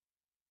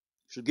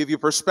should give you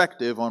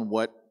perspective on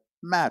what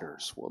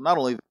matters. Well, not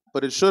only that,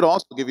 but it should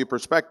also give you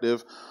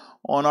perspective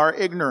on our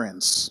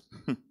ignorance.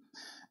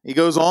 He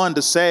goes on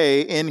to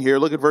say in here,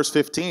 look at verse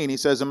 15, he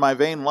says, in my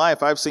vain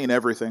life I've seen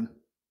everything.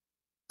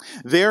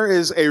 There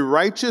is a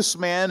righteous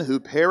man who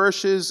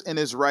perishes in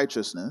his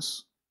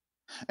righteousness,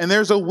 and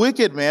there's a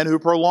wicked man who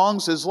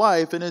prolongs his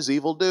life in his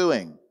evil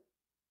doing.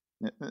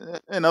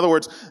 In other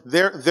words,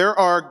 there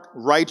are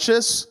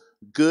righteous,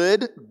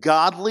 good,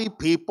 godly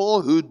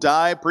people who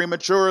die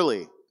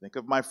prematurely. Think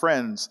of my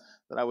friends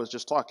that I was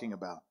just talking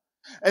about.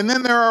 And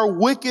then there are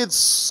wicked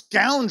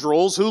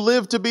scoundrels who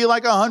live to be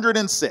like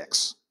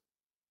 106.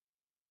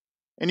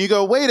 And you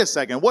go, wait a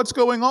second, what's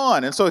going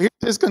on? And so here's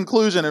his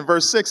conclusion in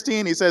verse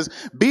 16. He says,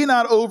 be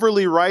not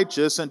overly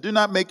righteous and do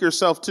not make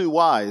yourself too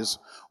wise.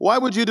 Why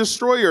would you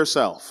destroy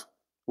yourself?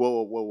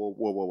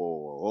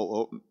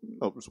 Whoa.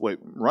 Wait,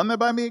 run that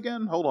by me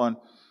again? Hold on.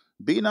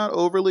 Be not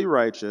overly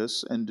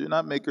righteous and do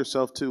not make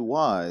yourself too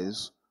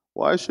wise.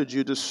 Why should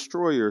you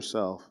destroy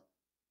yourself?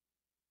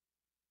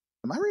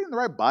 Am I reading the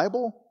right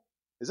Bible?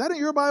 Is that in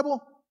your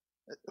Bible?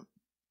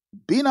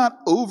 Be not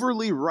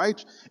overly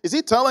righteous. Is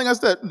he telling us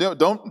that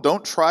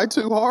don't try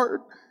too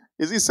hard?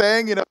 Is he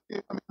saying,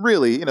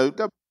 really, you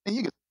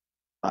can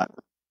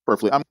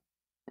perfectly. I'm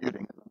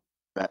muting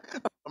that.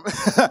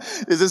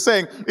 Is it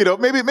saying,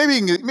 maybe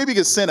you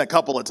can sin a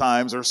couple of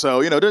times or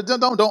so,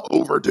 don't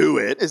overdo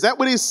it. Is that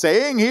what he's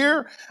saying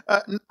here?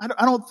 I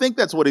don't think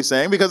that's what he's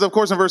saying, because of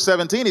course in verse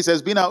 17 he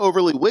says, be not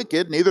overly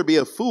wicked, neither be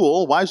a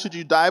fool. Why should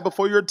you die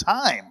before your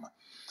time?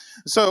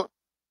 So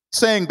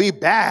saying be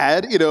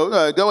bad,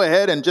 go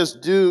ahead and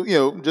just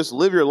just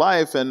live your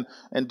life and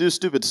do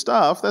stupid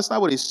stuff. That's not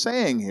what he's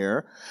saying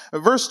here.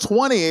 Verse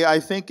 20, I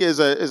think, is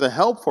a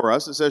help for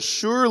us. It says,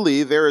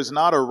 surely there is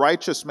not a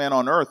righteous man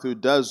on earth who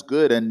does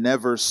good and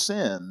never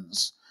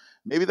sins.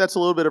 Maybe that's a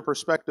little bit of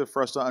perspective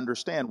for us to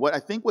understand. What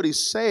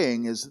he's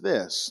saying is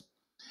this.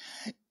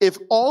 If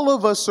all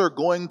of us are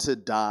going to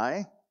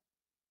die,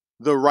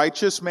 the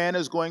righteous man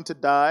is going to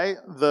die,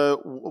 the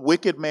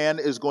wicked man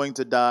is going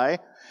to die,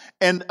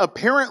 and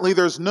apparently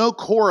there's no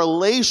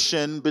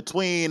correlation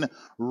between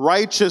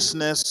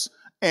righteousness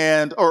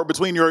or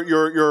between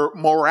your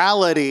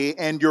morality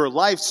and your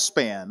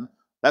lifespan.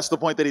 That's the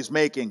point that he's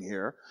making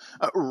here.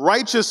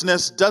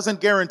 Righteousness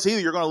doesn't guarantee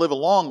that you're going to live a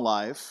long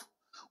life.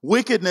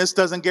 Wickedness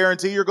doesn't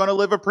guarantee you're going to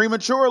live a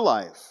premature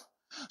life.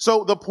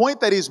 So the point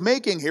that he's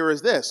making here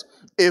is this.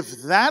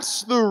 If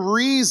that's the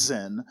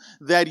reason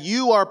that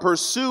you are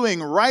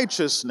pursuing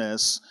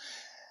righteousness,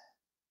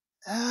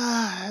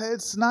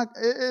 it's not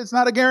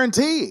a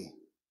guarantee.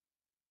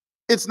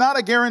 It's not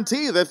a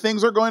guarantee that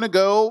things are going to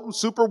go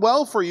super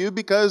well for you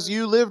because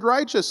you lived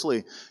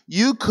righteously.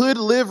 You could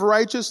live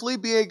righteously,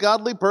 be a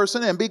godly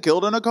person, and be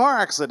killed in a car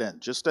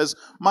accident, just as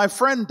my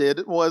friend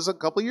was a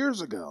couple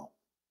years ago.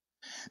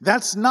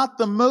 That's not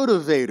the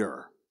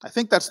motivator. I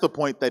think that's the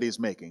point that he's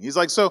making. He's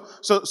like, so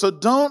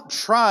don't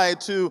try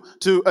to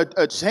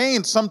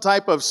attain some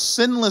type of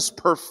sinless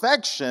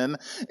perfection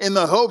in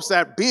the hopes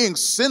that being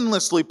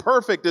sinlessly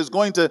perfect is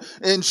going to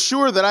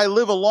ensure that I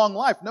live a long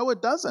life. No,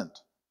 it doesn't.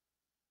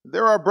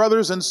 There are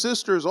brothers and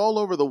sisters all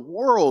over the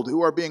world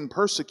who are being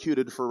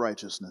persecuted for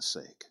righteousness'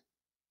 sake,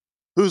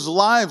 whose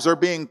lives are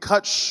being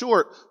cut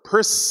short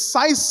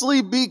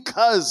precisely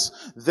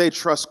because they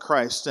trust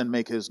Christ and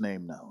make his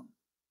name known.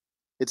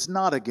 It's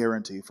not a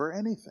guarantee for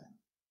anything.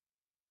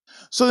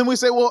 So then we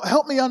say, well,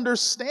 help me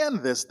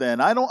understand this then.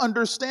 I don't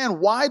understand.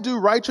 Why do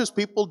righteous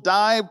people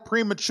die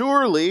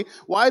prematurely?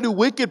 Why do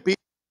wicked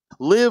people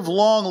live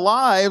long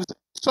lives?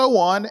 So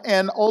on.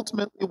 And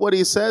ultimately what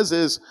he says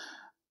is,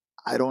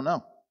 I don't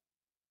know.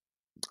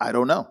 I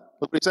don't know.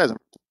 Look what he says in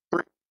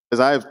verse 3.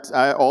 Because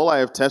I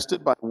have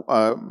tested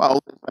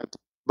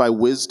by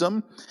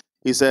wisdom.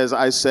 He says,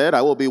 I said,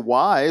 I will be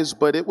wise,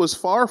 but it was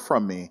far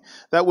from me.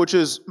 That which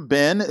has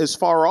been is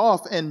far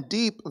off and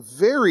deep,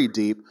 very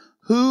deep.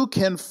 Who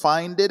can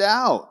find it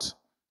out?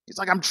 He's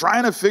like, I'm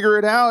trying to figure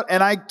it out,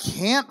 and I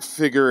can't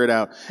figure it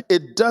out.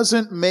 It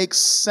doesn't make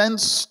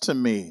sense to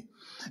me.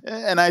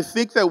 And I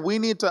think that we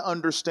need to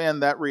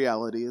understand that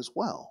reality as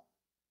well.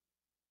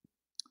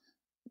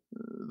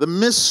 The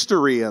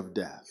mystery of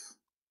death,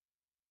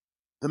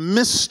 the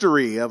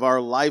mystery of our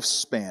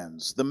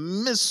lifespans, the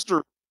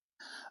mystery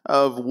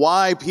of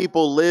why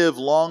people live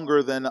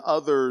longer than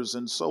others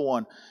and so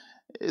on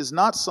is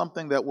not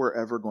something that we're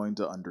ever going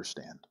to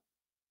understand.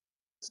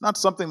 It's not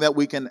something that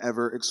we can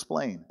ever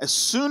explain. As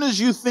soon as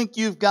you think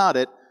you've got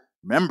it,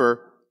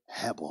 remember,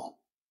 Hebel,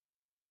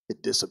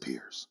 it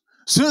disappears.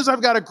 As soon as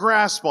I've got a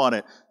grasp on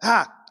it,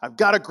 I've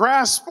got a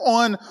grasp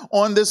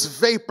on this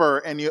vapor,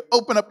 and you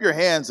open up your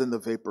hands and the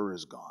vapor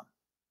is gone.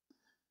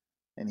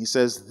 And he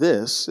says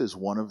this is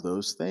one of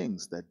those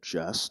things that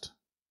just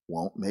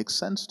won't make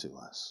sense to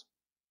us.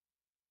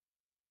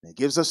 It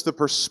gives us the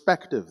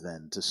perspective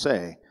then to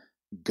say,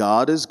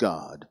 God is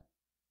God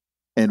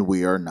and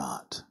we are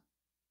not.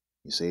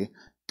 You see,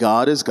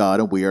 God is God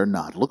and we are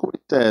not. Look what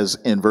he says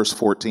in verse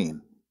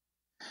 14.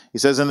 He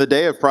says, in the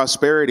day of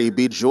prosperity,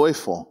 be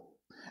joyful.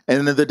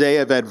 And in the day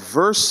of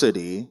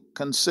adversity,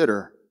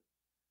 consider.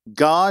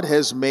 God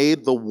has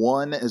made the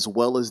one as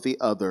well as the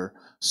other,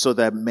 so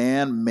that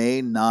man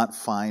may not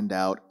find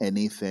out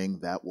anything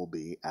that will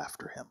be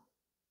after him.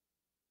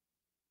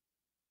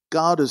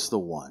 God is the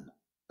one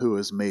who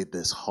has made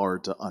this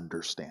hard to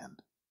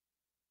understand.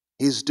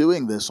 He's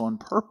doing this on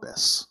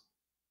purpose.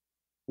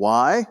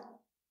 Why?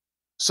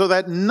 So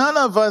that none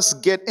of us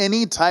get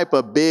any type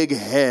of big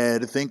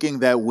head thinking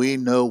that we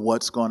know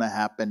what's going to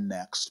happen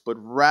next, but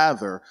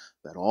rather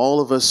that all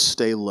of us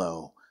stay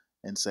low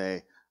and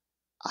say,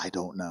 I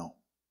don't know,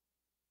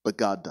 but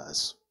God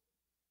does.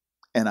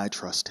 And I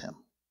trust him.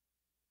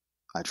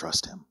 I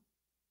trust him.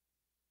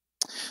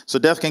 So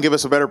death can give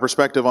us a better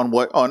perspective on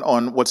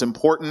what's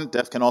important.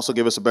 Death can also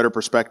give us a better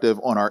perspective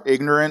on our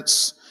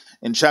ignorance.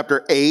 In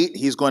chapter 8,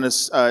 he's going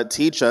to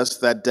teach us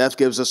that death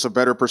gives us a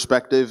better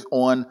perspective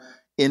on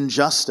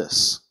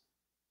injustice.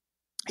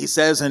 He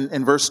says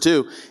in verse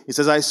 2, he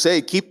says, I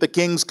say, keep the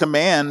king's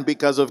command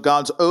because of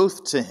God's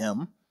oath to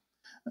him.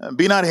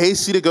 Be not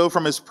hasty to go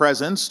from his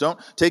presence. Don't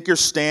take your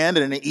stand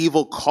in an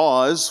evil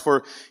cause,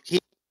 for he,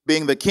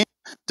 being the king,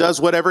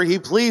 does whatever he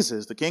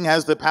pleases. The king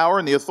has the power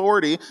and the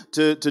authority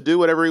to do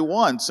whatever he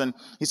wants. And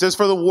he says,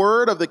 for the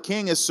word of the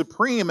king is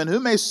supreme, and who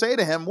may say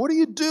to him, what are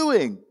you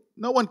doing?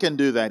 No one can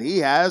do that. He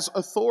has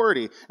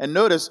authority. And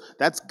notice,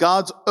 that's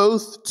God's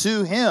oath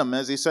to him,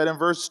 as he said in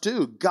verse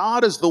 2.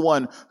 God is the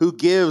one who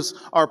gives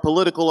our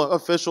political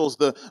officials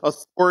the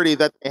authority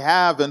that they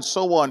have and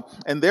so on.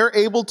 And they're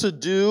able to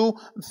do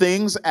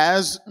things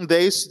as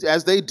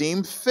they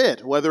deem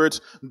fit, whether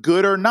it's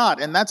good or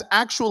not. And that's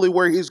actually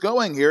where he's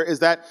going here, is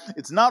that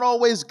it's not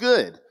always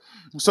good.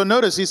 So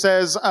notice he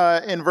says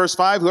in verse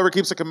 5, whoever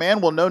keeps a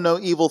command will know no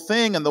evil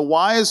thing, and the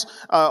wise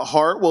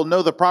heart will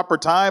know the proper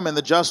time and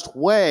the just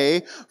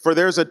way, for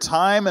there's a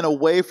time and a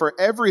way for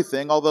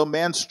everything, although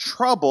man's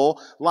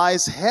trouble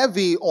lies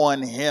heavy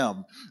on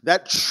him.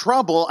 That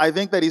trouble, I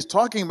think, that he's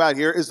talking about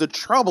here is the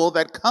trouble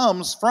that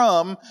comes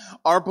from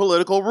our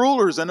political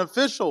rulers and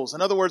officials. In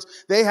other words,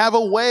 they have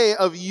a way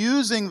of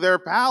using their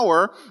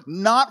power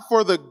not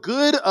for the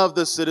good of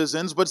the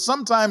citizens, but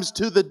sometimes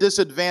to the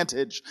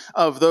disadvantage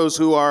of those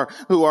who are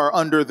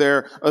under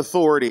their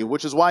authority,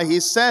 which is why he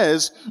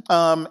says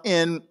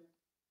in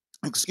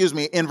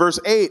verse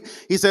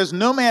 8, he says,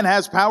 no man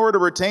has power to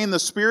retain the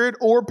spirit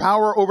or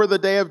power over the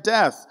day of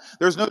death.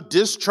 There's no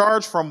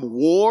discharge from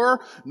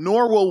war,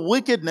 nor will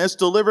wickedness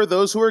deliver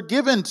those who are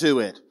given to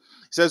it.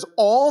 He says,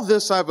 all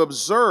this I've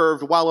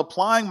observed while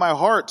applying my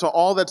heart to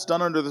all that's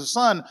done under the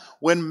sun,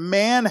 when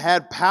man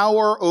had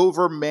power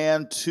over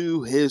man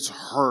to his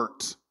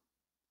hurt.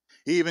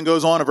 He even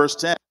goes on in verse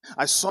 10,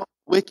 I saw the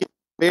wicked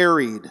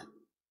buried.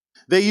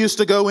 They used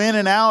to go in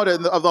and out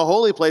of the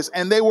holy place,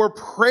 and they were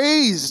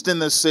praised in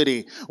the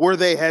city where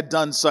they had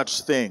done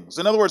such things.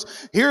 In other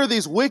words, here are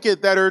these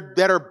wicked that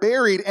are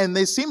buried, and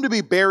they seem to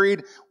be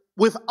buried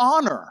with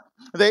honor.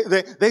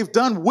 They've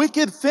done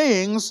wicked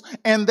things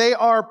and they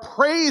are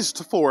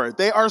praised for it.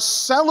 They are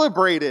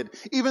celebrated,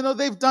 even though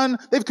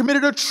they've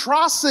committed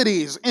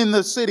atrocities in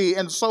the city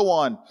and so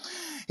on.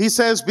 He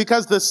says,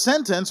 because the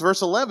sentence,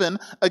 verse 11,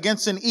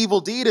 against an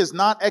evil deed is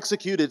not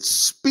executed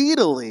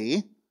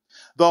speedily,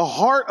 the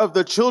heart of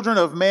the children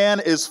of man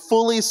is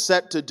fully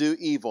set to do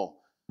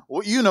evil.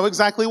 Well, you know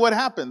exactly what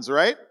happens,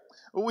 right?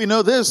 We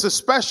know this,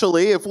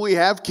 especially if we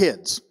have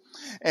kids.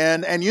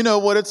 And you know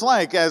what it's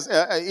like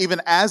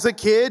even as a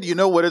kid, you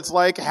know what it's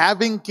like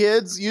having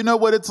kids. You know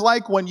what it's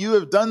like when you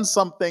have done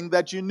something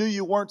that you knew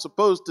you weren't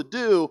supposed to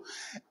do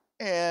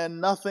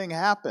and nothing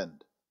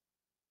happened.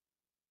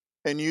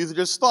 And you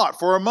just thought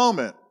for a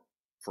moment,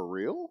 for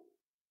real?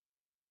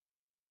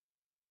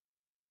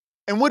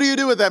 And what do you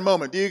do at that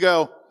moment? Do you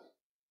go,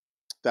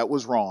 that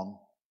was wrong.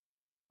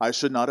 I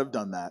should not have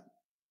done that.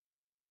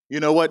 You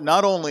know what?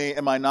 Not only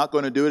am I not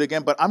going to do it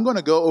again, but I'm going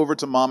to go over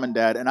to mom and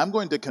dad and I'm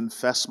going to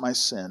confess my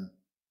sin.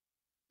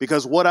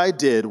 Because what I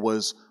did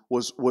was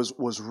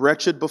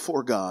wretched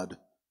before God,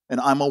 and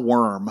I'm a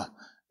worm,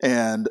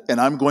 and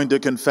I'm going to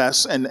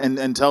confess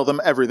and tell them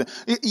everything.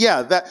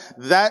 Yeah,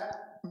 that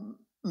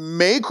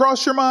may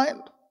cross your mind.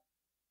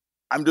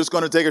 I'm just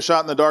going to take a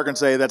shot in the dark and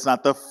say that's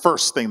not the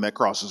first thing that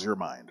crosses your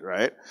mind,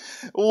 right?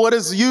 What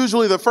is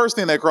usually the first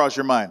thing that crosses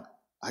your mind?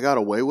 I got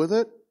away with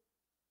it?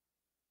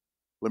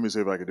 Let me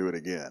see if I can do it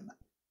again.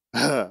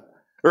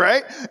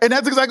 Right? And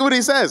that's exactly what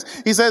he says.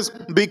 He says,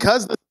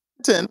 because the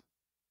sentence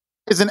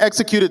isn't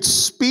executed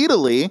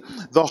speedily,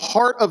 the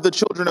heart of the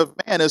children of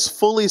man is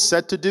fully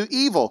set to do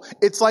evil.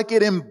 It's like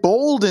it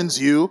emboldens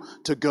you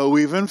to go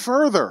even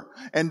further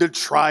and to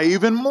try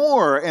even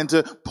more and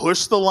to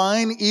push the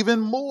line even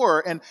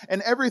more and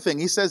everything.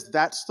 He says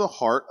that's the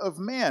heart of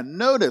man.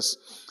 Notice,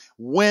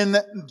 when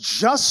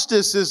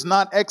justice is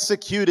not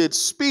executed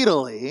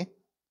speedily,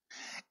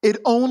 it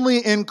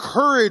only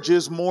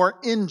encourages more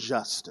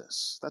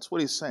injustice. That's what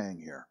he's saying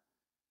here.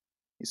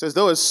 He says,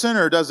 though a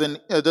sinner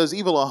does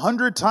evil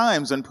 100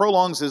 times and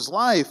prolongs his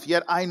life,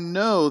 yet I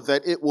know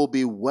that it will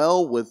be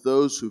well with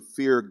those who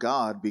fear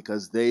God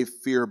because they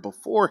fear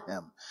before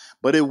him.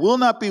 But it will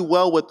not be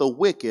well with the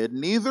wicked,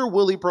 neither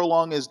will he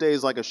prolong his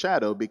days like a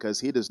shadow because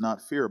he does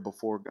not fear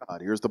before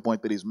God. Here's the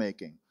point that he's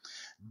making.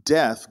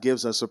 Death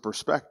gives us a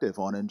perspective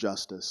on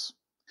injustice.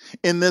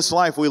 In this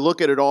life, we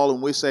look at it all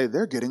and we say,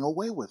 they're getting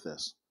away with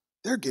this.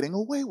 They're getting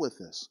away with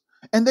this.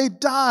 And they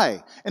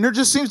die. And there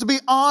just seems to be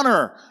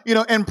honor,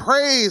 and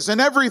praise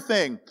and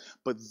everything.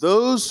 But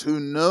those who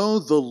know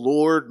the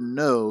Lord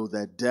know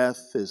that death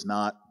is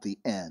not the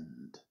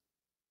end.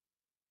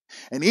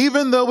 And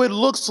even though it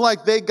looks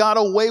like they got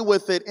away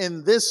with it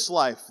in this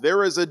life,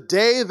 there is a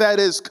day that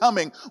is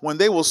coming when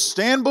they will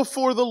stand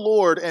before the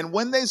Lord. And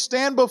when they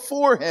stand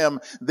before him,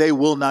 they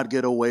will not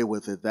get away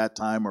with it that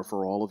time or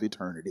for all of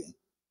eternity.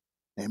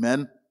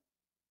 Amen.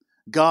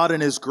 God in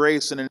his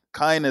grace and in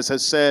kindness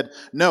has said,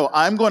 no,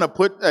 I'm going to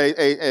put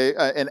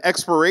an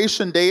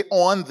expiration date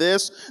on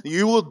this.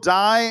 You will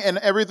die and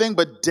everything,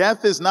 but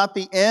death is not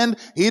the end.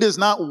 He does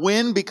not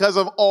win because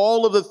of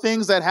all of the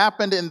things that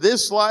happened in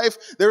this life.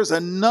 There's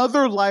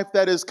another life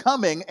that is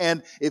coming,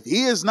 and if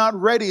he is not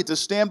ready to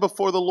stand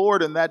before the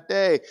Lord in that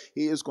day,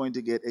 he is going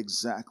to get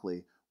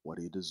exactly what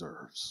he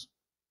deserves.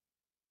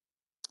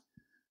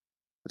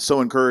 It's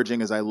so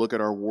encouraging as I look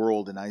at our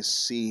world and I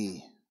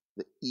see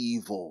the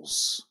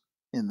evils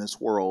in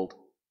this world.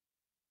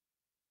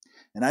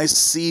 And I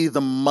see the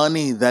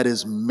money that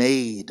is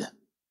made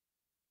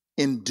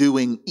in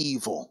doing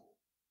evil.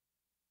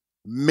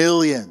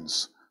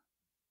 Millions,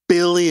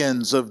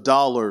 billions of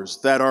dollars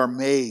that are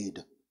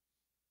made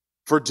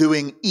for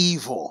doing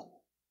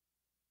evil.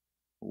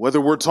 Whether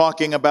we're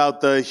talking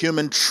about the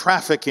human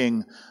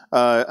trafficking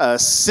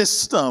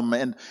system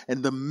and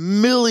the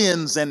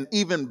millions and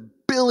even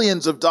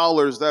billions of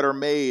dollars that are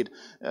made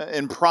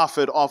in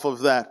profit off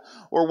of that.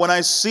 Or when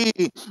I see,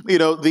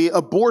 the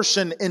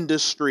abortion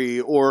industry,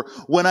 or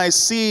when I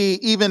see,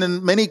 even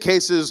in many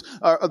cases,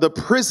 the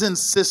prison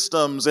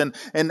systems and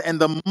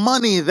the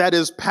money that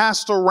is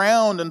passed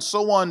around and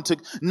so on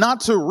not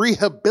to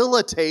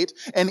rehabilitate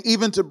and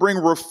even to bring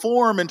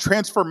reform and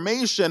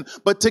transformation,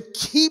 but to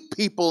keep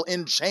people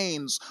in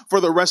chains for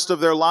the rest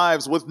of their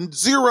lives with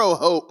zero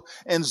hope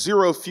and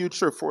zero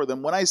future for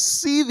them. When I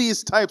see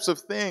these types of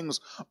things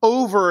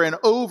over and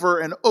over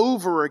and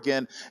over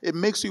again, it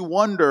makes you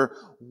wonder,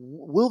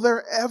 will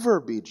there ever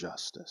be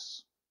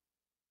justice?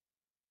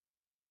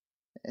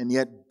 And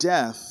yet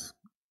death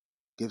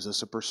gives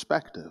us a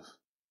perspective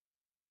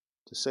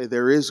to say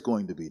there is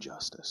going to be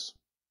justice.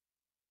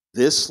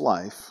 This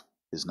life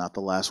is not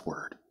the last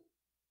word.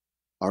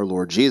 Our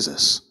Lord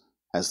Jesus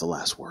has the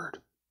last word.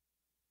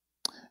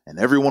 And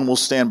everyone will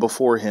stand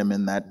before him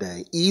in that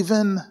day,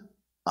 even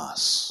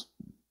us.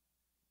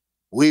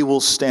 We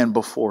will stand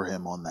before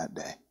him on that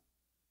day.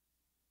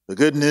 The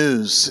good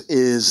news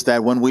is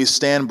that when we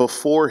stand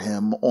before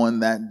him on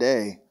that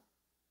day,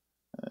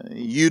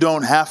 you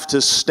don't have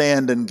to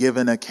stand and give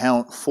an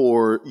account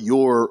for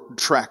your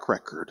track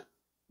record.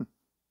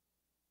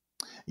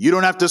 You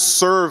don't have to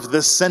serve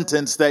the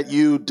sentence that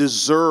you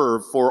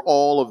deserve for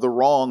all of the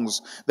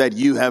wrongs that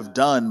you have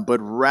done, but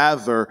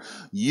rather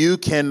you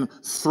can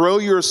throw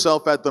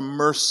yourself at the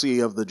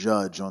mercy of the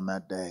judge on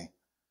that day.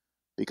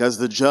 Because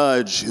the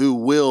judge who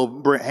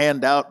will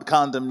hand out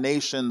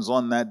condemnations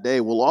on that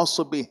day will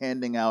also be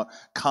handing out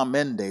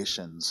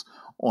commendations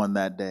on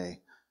that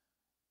day.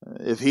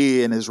 If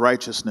he in his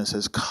righteousness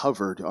has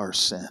covered our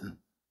sin,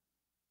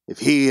 if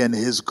he in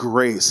his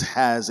grace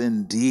has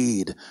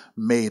indeed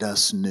made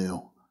us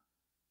new.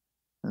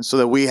 And so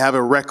that we have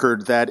a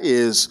record that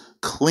is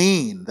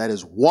clean, that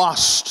is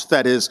washed,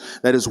 that is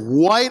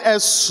white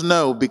as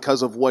snow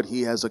because of what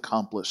he has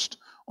accomplished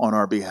on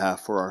our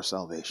behalf for our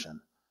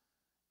salvation.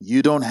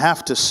 You don't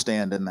have to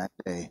stand in that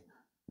day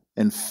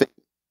and face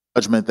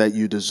the judgment that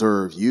you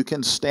deserve. You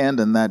can stand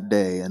in that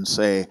day and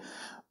say,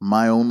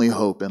 my only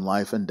hope in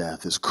life and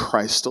death is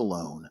Christ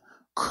alone,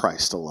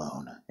 Christ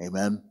alone.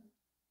 Amen.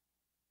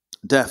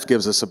 Death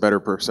gives us a better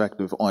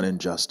perspective on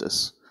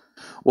injustice.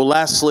 Well,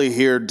 lastly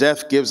here,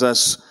 death gives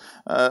us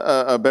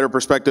a better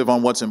perspective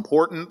on what's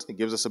important. It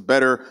gives us a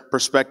better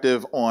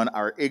perspective on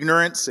our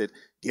ignorance. It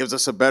gives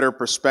us a better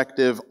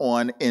perspective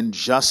on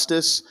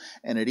injustice.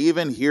 And it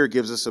even here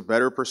gives us a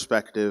better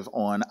perspective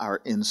on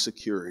our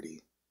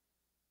insecurity.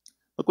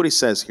 Look what he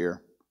says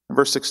here in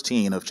verse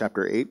 16 of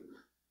chapter 8.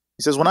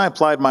 He says, when I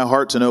applied my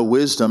heart to know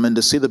wisdom and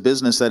to see the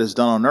business that is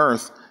done on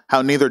earth,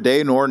 how neither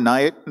day nor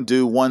night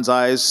do one's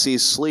eyes see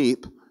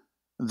sleep,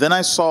 then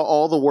I saw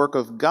all the work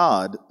of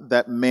God,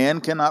 that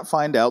man cannot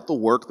find out the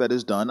work that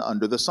is done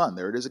under the sun.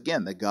 There it is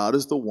again, that God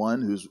is the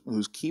one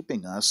who's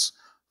keeping us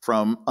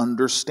from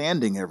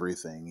understanding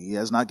everything. He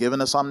has not given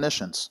us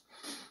omniscience.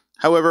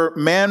 However,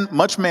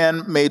 much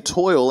man may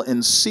toil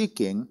in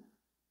seeking,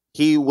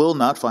 he will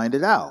not find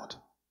it out.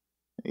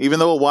 Even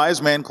though a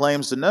wise man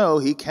claims to know,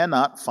 he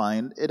cannot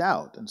find it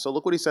out. And so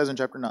look what he says in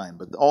chapter 9.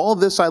 But all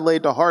this I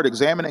laid to heart,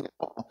 examining it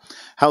all,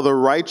 how the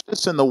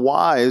righteous and the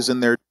wise in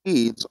their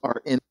deeds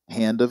are in the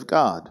hand of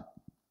God.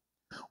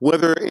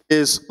 Whether it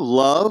is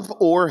love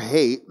or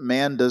hate,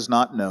 man does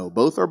not know.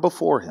 Both are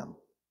before him.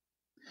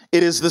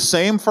 It is the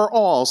same for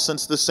all,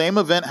 since the same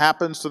event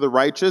happens to the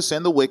righteous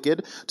and the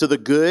wicked, to the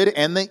good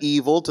and the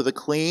evil, to the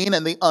clean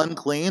and the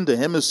unclean, to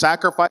him who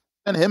sacrifices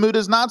and him who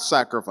does not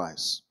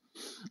sacrifice.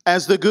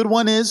 As the good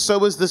one is,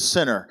 so is the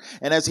sinner.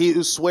 And as he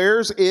who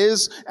swears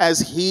is as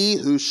he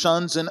who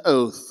shuns an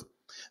oath.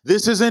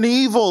 This is an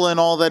evil in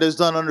all that is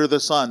done under the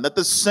sun, that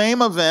the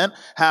same event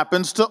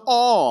happens to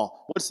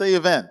all. What's the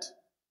event?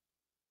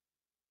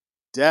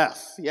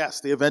 Death.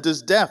 Yes, the event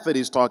is death that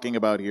he's talking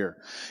about here.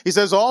 He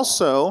says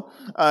also,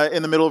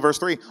 in the middle of verse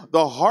 3,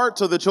 the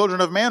hearts of the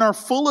children of man are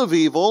full of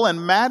evil,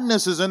 and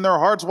madness is in their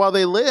hearts while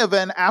they live,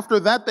 and after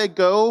that they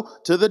go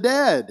to the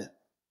dead.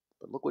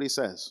 But look what he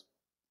says.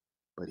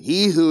 But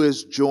he who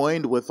is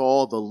joined with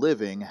all the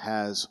living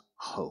has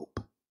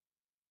hope.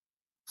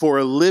 For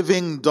a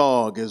living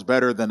dog is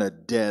better than a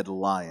dead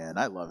lion.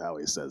 I love how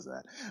he says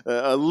that.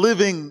 A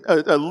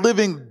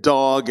living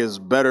dog is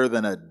better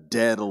than a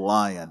dead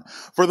lion.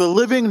 For the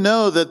living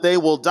know that they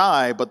will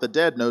die, but the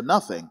dead know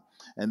nothing.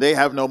 And they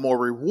have no more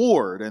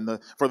reward,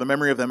 for the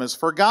memory of them is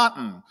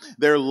forgotten.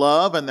 Their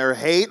love and their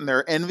hate and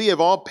their envy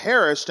have all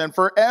perished, and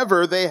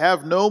forever they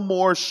have no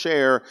more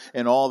share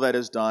in all that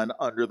is done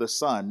under the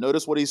sun.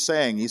 Notice what he's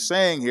saying. He's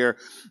saying here,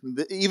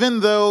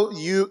 even though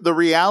the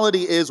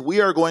reality is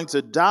we are going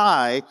to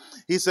die,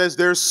 he says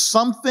there's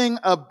something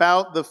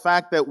about the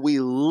fact that we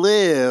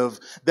live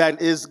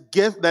that is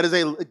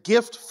a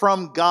gift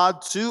from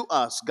God to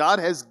us. God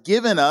has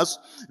given us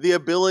the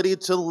ability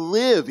to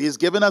live. He's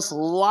given us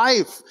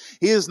life.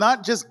 He has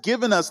not just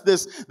given us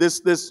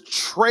this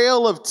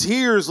trail of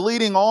tears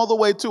leading all the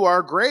way to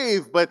our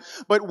grave, but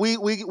we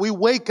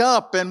wake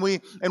up and we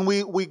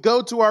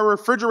go to our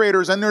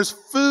refrigerators and there's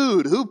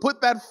food. Who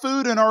put that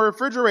food in our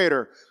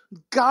refrigerator?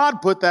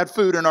 God put that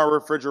food in our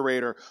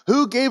refrigerator.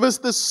 Who gave us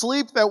the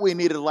sleep that we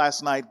needed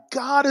last night?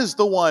 God is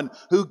the one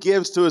who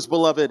gives to his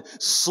beloved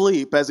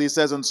sleep, as he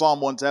says in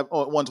Psalm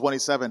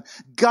 127.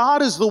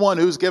 God is the one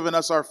who's given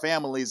us our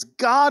families.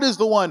 God is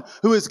the one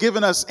who has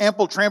given us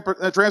ample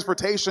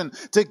transportation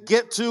to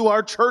get to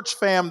our church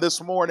fam this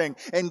morning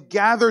and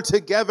gather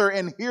together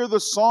and hear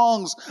the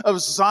songs of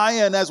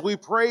Zion as we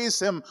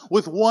praise him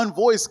with one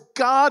voice.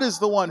 God is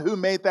the one who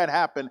made that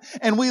happen.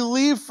 And we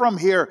leave from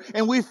here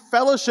and we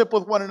fellowship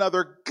with one another.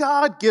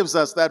 God gives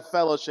us that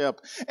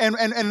fellowship. And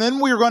then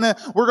we're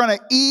gonna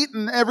eat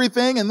and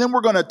everything, and then we're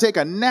gonna take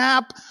a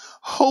nap,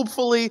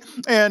 hopefully,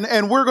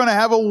 and we're gonna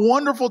have a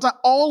wonderful time.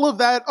 All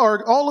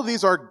of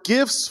these are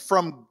gifts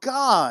from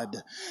God.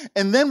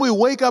 And then we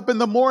wake up in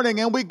the morning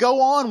and we go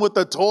on with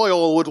the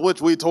toil with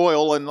which we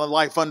toil in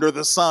life under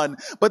the sun.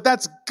 But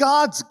that's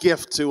God's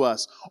gift to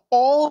us.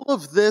 All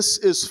of this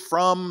is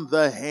from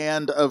the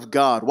hand of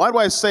God. Why do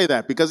I say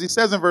that? Because he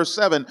says in verse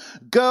 7,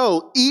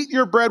 go, eat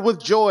your bread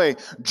with joy,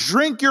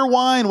 drink your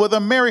wine with a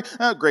merry,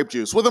 grape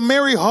juice, with a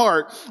merry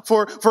heart,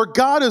 for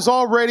God has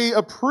already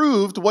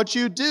approved what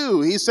you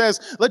do. He says,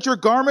 let your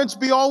garments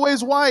be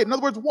always white. In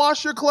other words,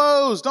 wash your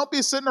clothes. Don't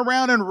be sitting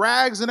around in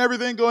rags and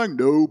everything going,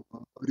 nobody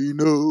Nobody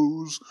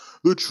knows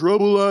the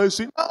trouble I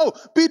see. No,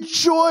 be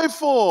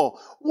joyful.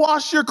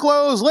 Wash your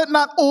clothes. Let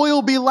not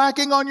oil be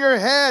lacking on your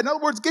head. In other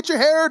words, get your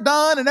hair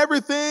done and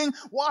everything.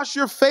 Wash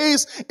your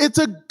face. It's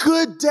a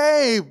good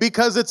day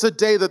because it's a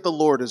day that the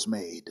Lord has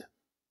made.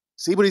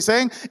 See what he's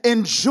saying?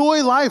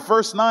 Enjoy life,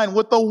 verse 9,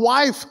 with the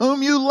wife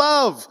whom you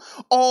love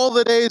all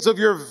the days of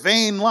your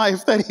vain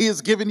life that he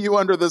has given you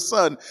under the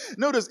sun.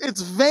 Notice,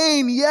 it's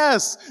vain,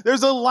 yes.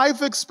 There's a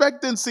life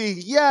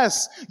expectancy,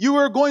 yes. You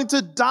are going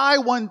to die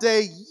one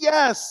day,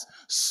 yes.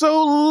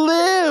 So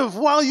live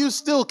while you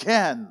still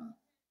can.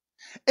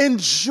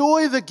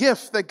 Enjoy the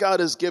gift that God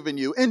has given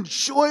you.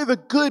 Enjoy the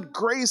good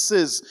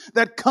graces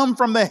that come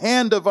from the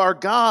hand of our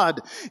God.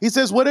 He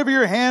says, whatever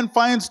your hand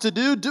finds to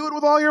do, do it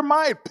with all your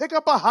might. Pick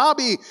up a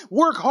hobby.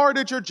 Work hard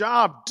at your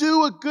job.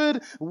 Do a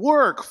good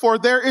work. For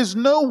there is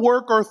no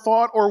work or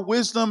thought or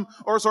wisdom,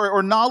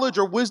 or knowledge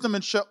or wisdom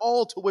in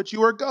Sheol to which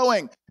you are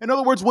going. In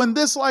other words, when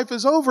this life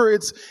is over,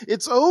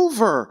 it's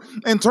over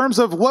in terms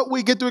of what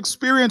we get to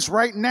experience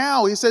right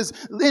now. He says,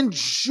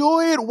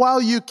 enjoy it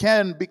while you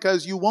can,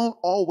 because you won't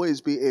always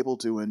be able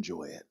to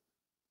enjoy it.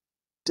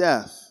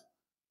 Death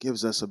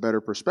gives us a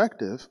better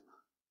perspective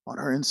on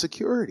our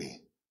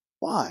insecurity.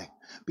 Why?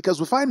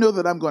 Because if I know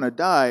that I'm going to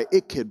die,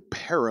 it could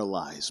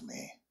paralyze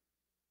me.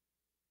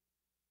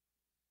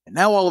 And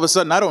now all of a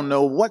sudden I don't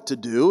know what to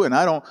do, and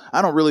I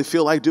don't really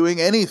feel like doing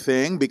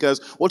anything,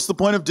 because what's the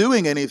point of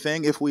doing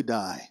anything if we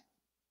die?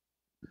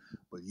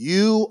 But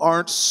you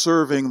aren't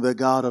serving the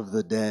God of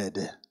the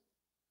dead.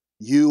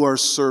 You are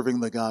serving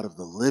the God of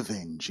the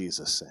living,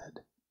 Jesus said.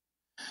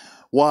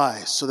 Why?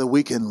 So that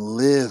we can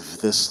live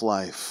this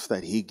life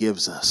that he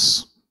gives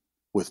us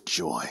with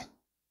joy.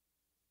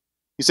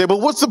 You say, but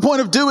what's the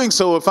point of doing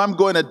so if I'm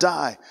going to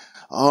die?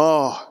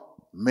 Oh,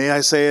 may I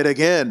say it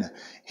again?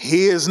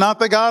 He is not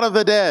the God of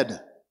the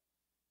dead.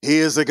 He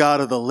is the God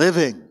of the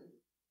living.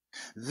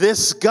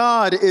 This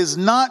God is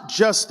not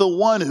just the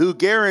one who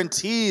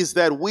guarantees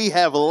that we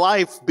have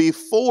life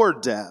before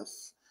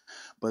death,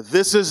 but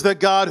this is the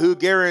God who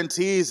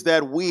guarantees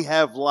that we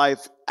have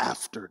life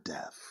after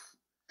death.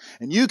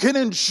 And you can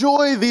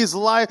enjoy this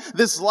life.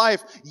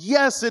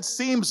 Yes, it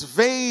seems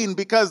vain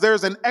because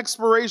there's an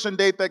expiration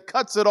date that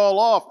cuts it all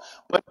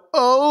off. But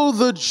oh,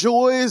 the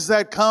joys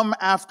that come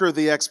after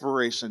the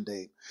expiration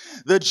date.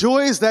 The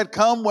joys that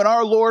come when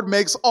our Lord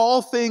makes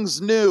all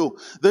things new.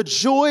 The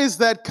joys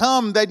that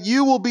come that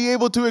you will be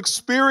able to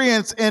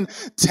experience in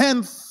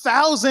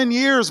 10,000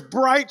 years,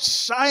 bright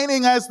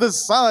shining as the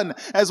sun,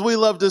 as we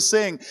love to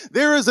sing.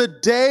 There is a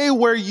day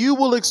where you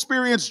will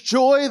experience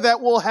joy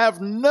that will have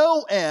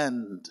no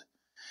end.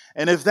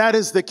 And if that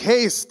is the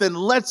case, then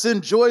let's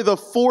enjoy the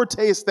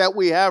foretaste that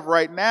we have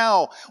right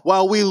now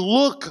while we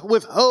look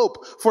with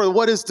hope for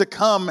what is to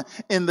come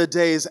in the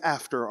days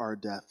after our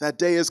death. That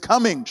day is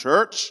coming,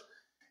 church.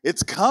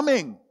 It's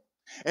coming.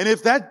 And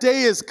if that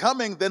day is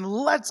coming, then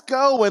let's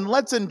go and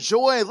let's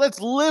enjoy.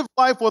 Let's live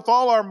life with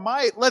all our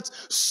might. Let's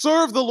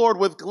serve the Lord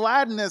with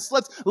gladness.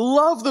 Let's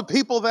love the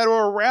people that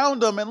are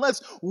around them. And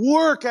let's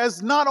work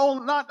as not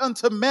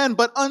unto men,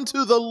 but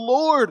unto the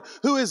Lord,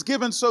 who has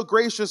given so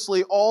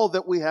graciously all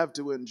that we have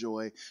to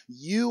enjoy.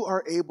 You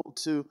are able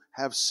to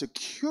have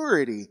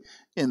security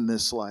in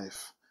this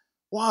life.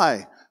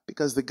 Why?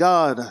 Because the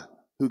God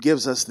who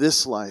gives us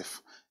this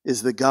life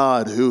is the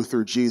God who,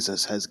 through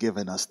Jesus, has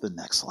given us the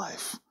next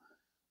life.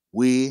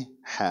 We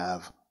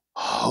have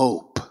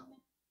hope.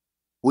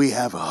 We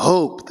have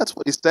hope. That's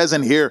what he says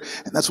in here.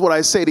 And that's what I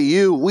say to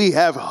you. We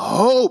have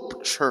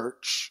hope,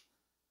 church.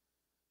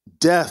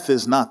 Death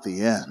is not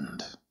the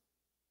end.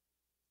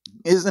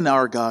 Isn't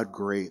our God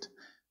great?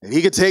 That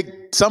he could take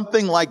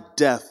something like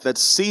death that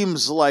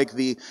seems like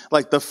the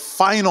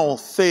final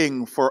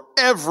thing for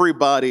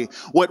everybody,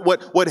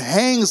 what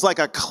hangs like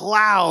a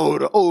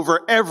cloud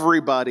over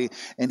everybody,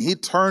 and he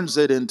turns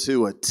it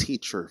into a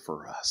teacher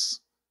for us.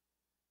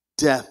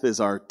 Death is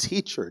our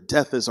teacher.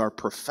 Death is our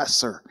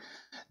professor.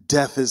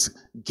 Death has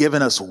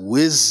given us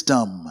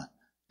wisdom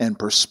and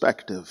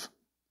perspective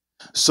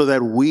so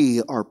that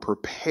we are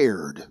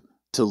prepared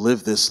to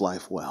live this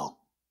life well,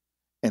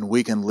 and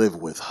we can live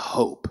with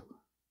hope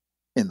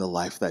in the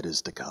life that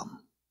is to come.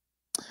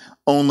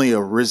 Only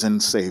a risen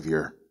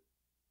Savior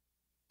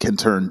can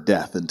turn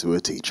death into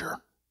a teacher.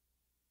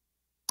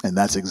 And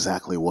that's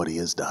exactly what he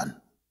has done.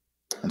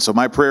 And so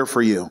my prayer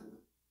for you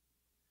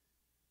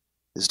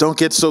is don't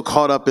get so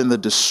caught up in the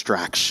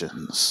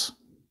distractions.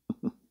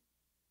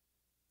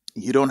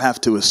 You don't have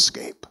to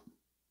escape.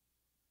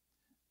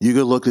 You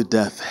can look at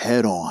death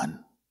head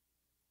on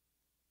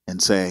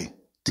and say,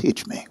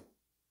 teach me.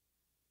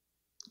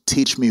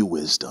 Teach me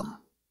wisdom.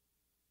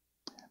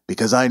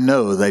 Because I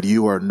know that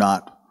you are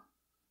not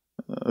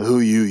who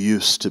you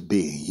used to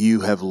be.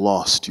 You have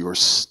lost your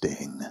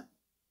sting.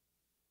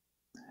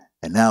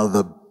 And now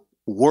the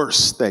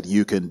worst that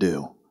you can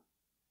do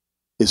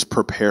is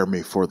prepare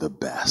me for the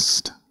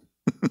best.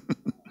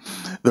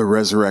 The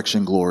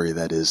resurrection glory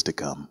that is to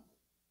come.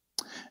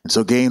 And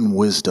so gain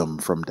wisdom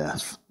from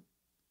death.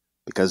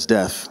 Because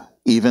death,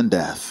 even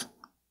death,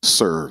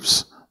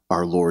 serves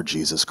our Lord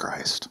Jesus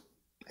Christ.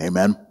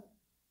 Amen.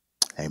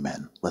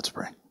 Amen. Let's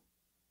pray.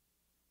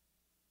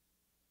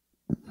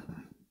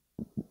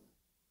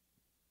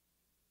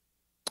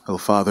 Oh,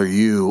 Father,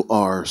 you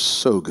are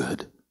so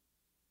good.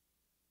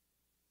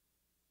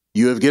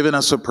 You have given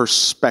us a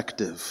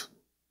perspective.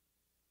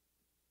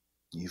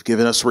 You've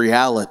given us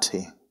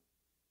reality.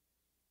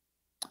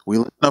 We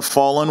live in a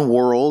fallen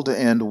world,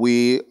 and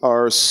we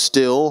are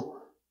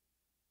still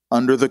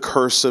under the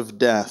curse of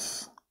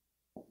death.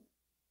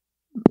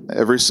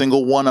 Every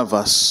single one of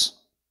us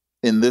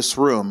in this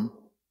room,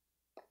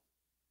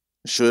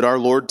 should our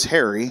Lord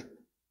tarry,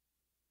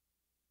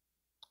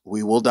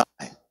 we will die.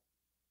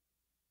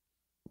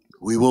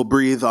 We will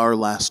breathe our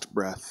last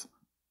breath.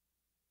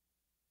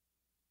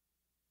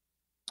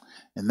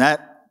 And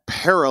that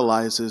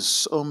paralyzes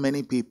so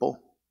many people.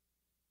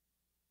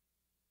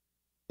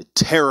 It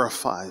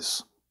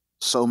terrifies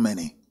so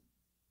many.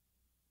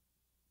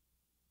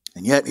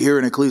 And yet here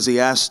in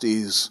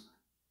Ecclesiastes,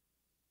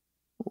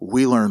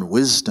 we learn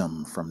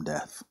wisdom from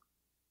death.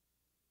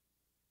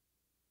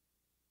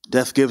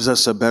 Death gives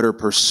us a better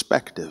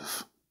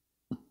perspective.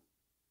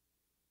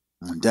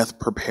 And death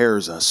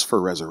prepares us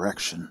for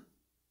resurrection.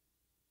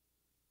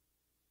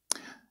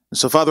 And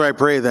so, Father, I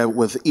pray that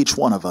with each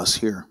one of us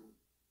here,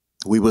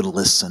 we would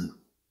listen.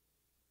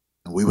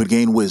 And we would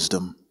gain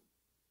wisdom.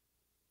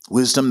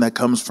 Wisdom that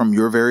comes from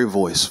your very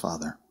voice,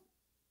 Father.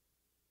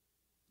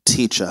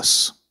 Teach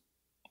us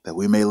that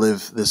we may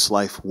live this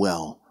life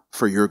well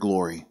for your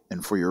glory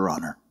and for your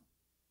honor.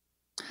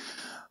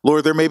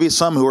 Lord, there may be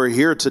some who are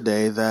here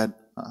today that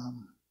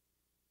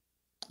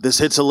this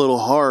hits a little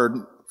hard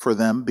for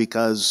them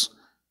because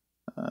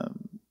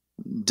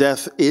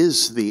death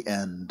is the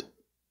end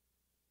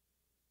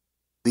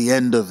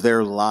of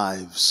their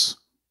lives,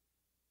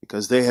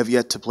 because they have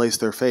yet to place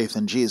their faith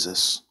in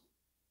Jesus.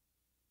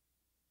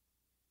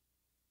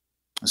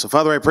 And so,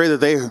 Father, I pray that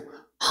they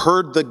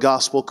heard the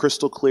gospel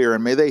crystal clear,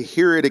 and may they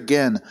hear it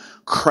again.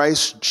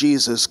 Christ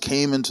Jesus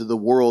came into the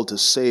world to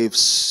save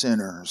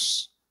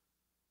sinners.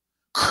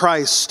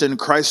 Christ and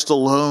Christ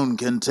alone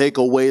can take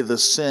away the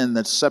sin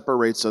that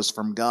separates us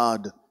from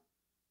God.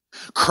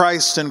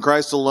 Christ and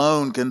Christ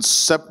alone can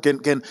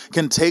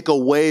take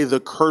away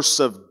the curse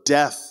of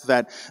death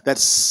that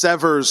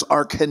severs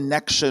our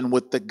connection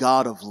with the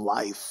God of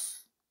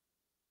life.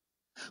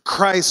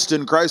 Christ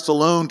and Christ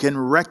alone can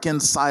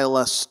reconcile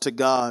us to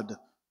God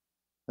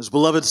as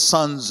beloved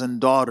sons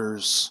and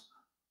daughters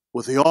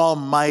with the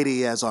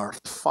Almighty as our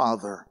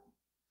Father.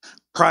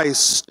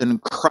 Christ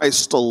and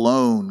Christ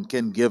alone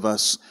can give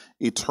us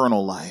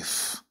eternal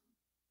life.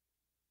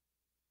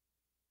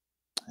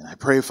 And I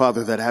pray,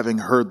 Father, that having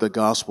heard the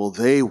gospel,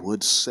 they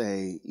would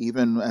say,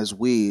 even as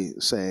we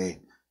say,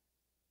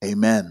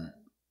 Amen,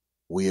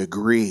 we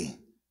agree,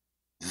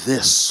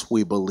 this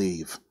we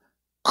believe.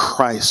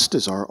 Christ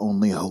is our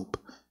only hope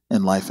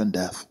in life and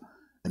death.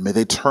 And may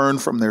they turn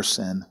from their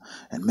sin,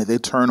 and may they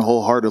turn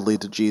wholeheartedly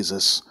to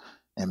Jesus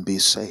and be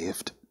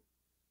saved.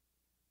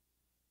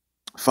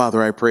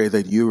 Father, I pray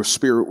that your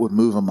Spirit would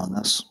move among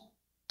us.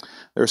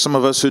 There are some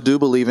of us who do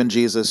believe in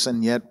Jesus,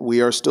 and yet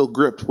we are still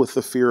gripped with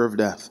the fear of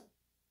death.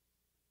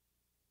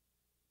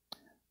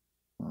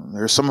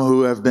 There are some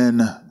who have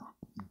been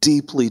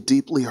deeply,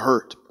 deeply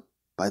hurt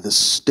by the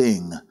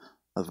sting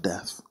of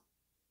death.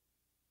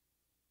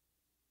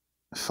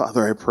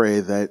 Father, I pray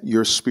that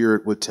your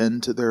Spirit would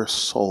tend to their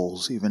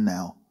souls even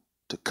now,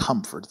 to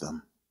comfort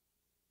them,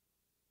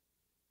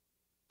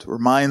 to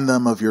remind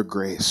them of your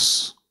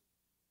grace,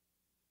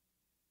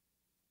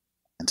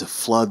 and to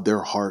flood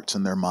their hearts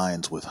and their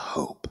minds with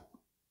hope.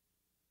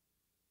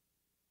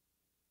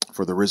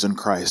 For the risen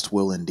Christ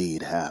will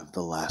indeed have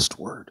the last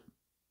word.